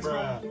 thanks,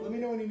 Mom. Let me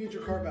know when you need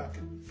your car back.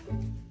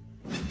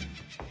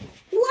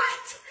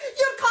 What?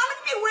 You're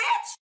calling me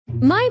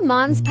witch? My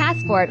mom's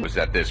passport. It was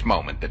at this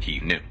moment that he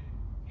knew.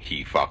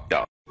 He fucked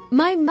up.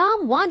 My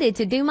mom wanted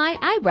to do my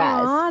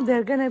eyebrows. Oh,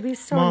 they're gonna be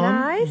so Mom,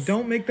 nice.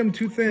 don't make them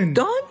too thin.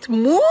 Don't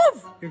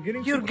move.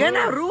 You're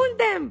gonna close. ruin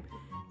them.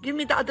 Give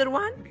me the other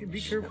one. Okay,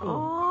 be careful.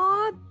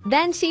 Oh,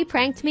 Then she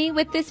pranked me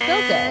with this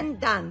filter. and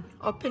done.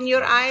 Open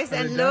your eyes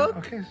and look.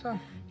 Okay, so.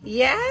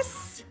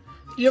 Yes.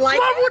 You like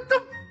it? What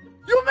the?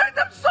 You made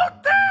them so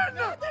thin!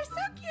 They're so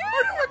cute.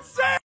 Are you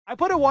insane? I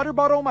put a water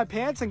bottle in my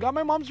pants and got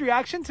my mom's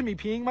reaction to me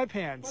peeing my What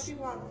pants. do you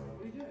want?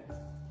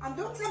 I'm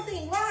doing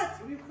something. What?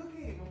 What are you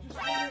cooking? I'm just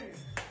wondering.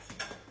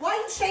 Why are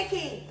you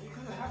shaking?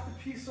 Because I have to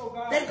pee so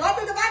bad. Then go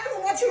to the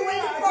bathroom. What you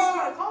waiting I just want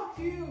to for? talk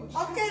to you.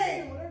 Just Okay.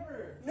 continue, whatever.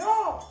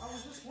 No. I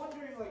was just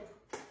wondering, like,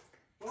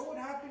 what would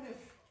happen if...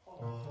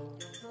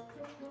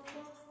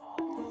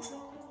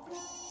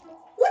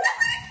 What the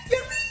frick?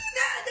 You're being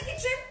in the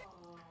kitchen?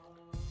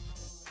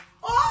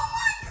 Oh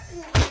my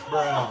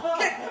God.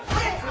 Get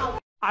out.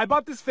 I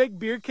bought this fake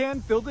beer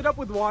can, filled it up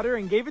with water,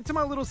 and gave it to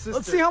my little sister.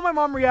 Let's see how my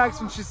mom reacts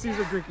when she sees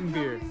her drinking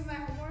beer. This is my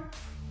homework.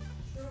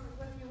 Sure,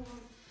 let me hold on.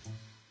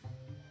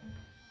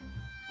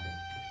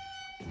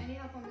 I need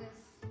help on this.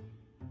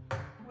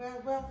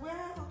 Well.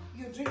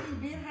 You're drinking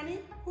beer, honey?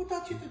 Who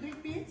taught you to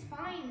drink beer? It's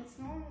fine. It's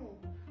normal.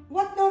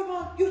 What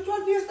normal? You're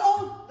 12 years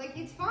old. Like,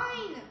 it's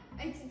fine.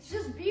 It's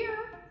just beer.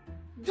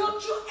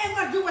 Don't you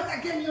ever do it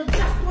again. You're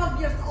just 12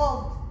 years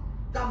old.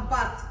 Dumb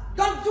butt.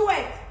 Don't do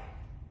it.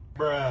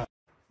 Mama,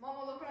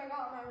 look what I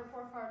got on my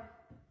report card.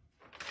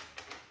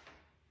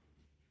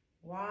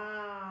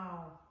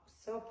 Wow.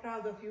 So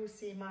proud of you,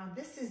 Seema.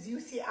 This is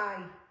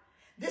UCI.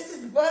 This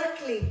is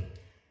Berkeley.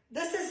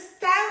 This is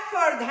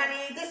Stanford,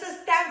 honey. This is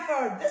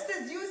Stanford. This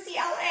is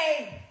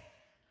UCLA.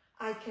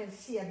 I can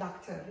see a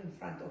doctor in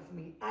front of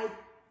me.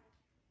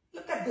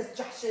 Look at this,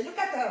 Joshua. Look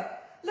at her.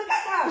 Look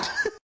at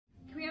her.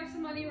 Can we have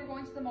some money? We're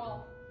going to the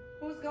mall.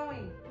 Who's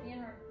going? Me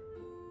and her.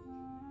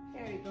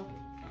 There you go.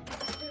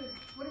 Dude,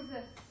 what is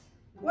this?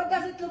 What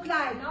does it look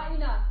like? Not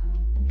enough.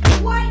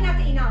 Why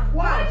not enough?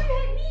 Why Why? did you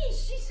hit me?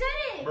 She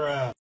said it.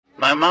 Bruh.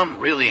 My mom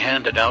really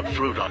handed out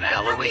fruit on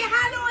Halloween. Happy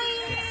Halloween!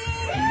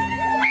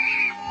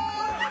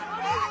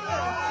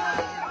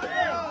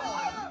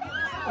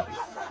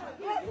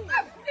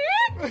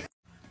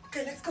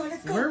 Okay, let's go,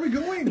 let's go. Where are we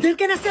going? They're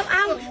gonna sell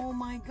out. Oh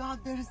my God,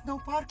 there is no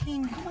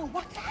parking. Come on,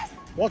 walk fast.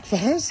 Walk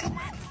fast?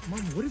 Mom,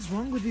 what is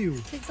wrong with you?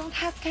 They don't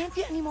have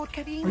candy anymore,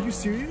 Karim. Are you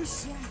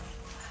serious? Yeah.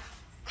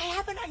 I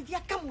have an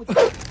idea. Come with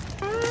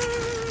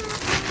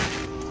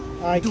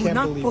I Do can't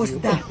not believe post you.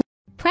 that.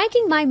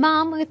 Pranking my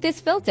mom with this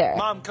filter.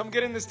 Mom, come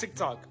get in this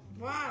TikTok.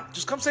 What?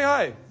 Just come say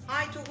hi.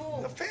 Hi to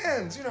who? The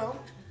fans, you know.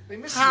 They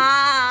miss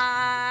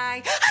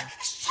Hi.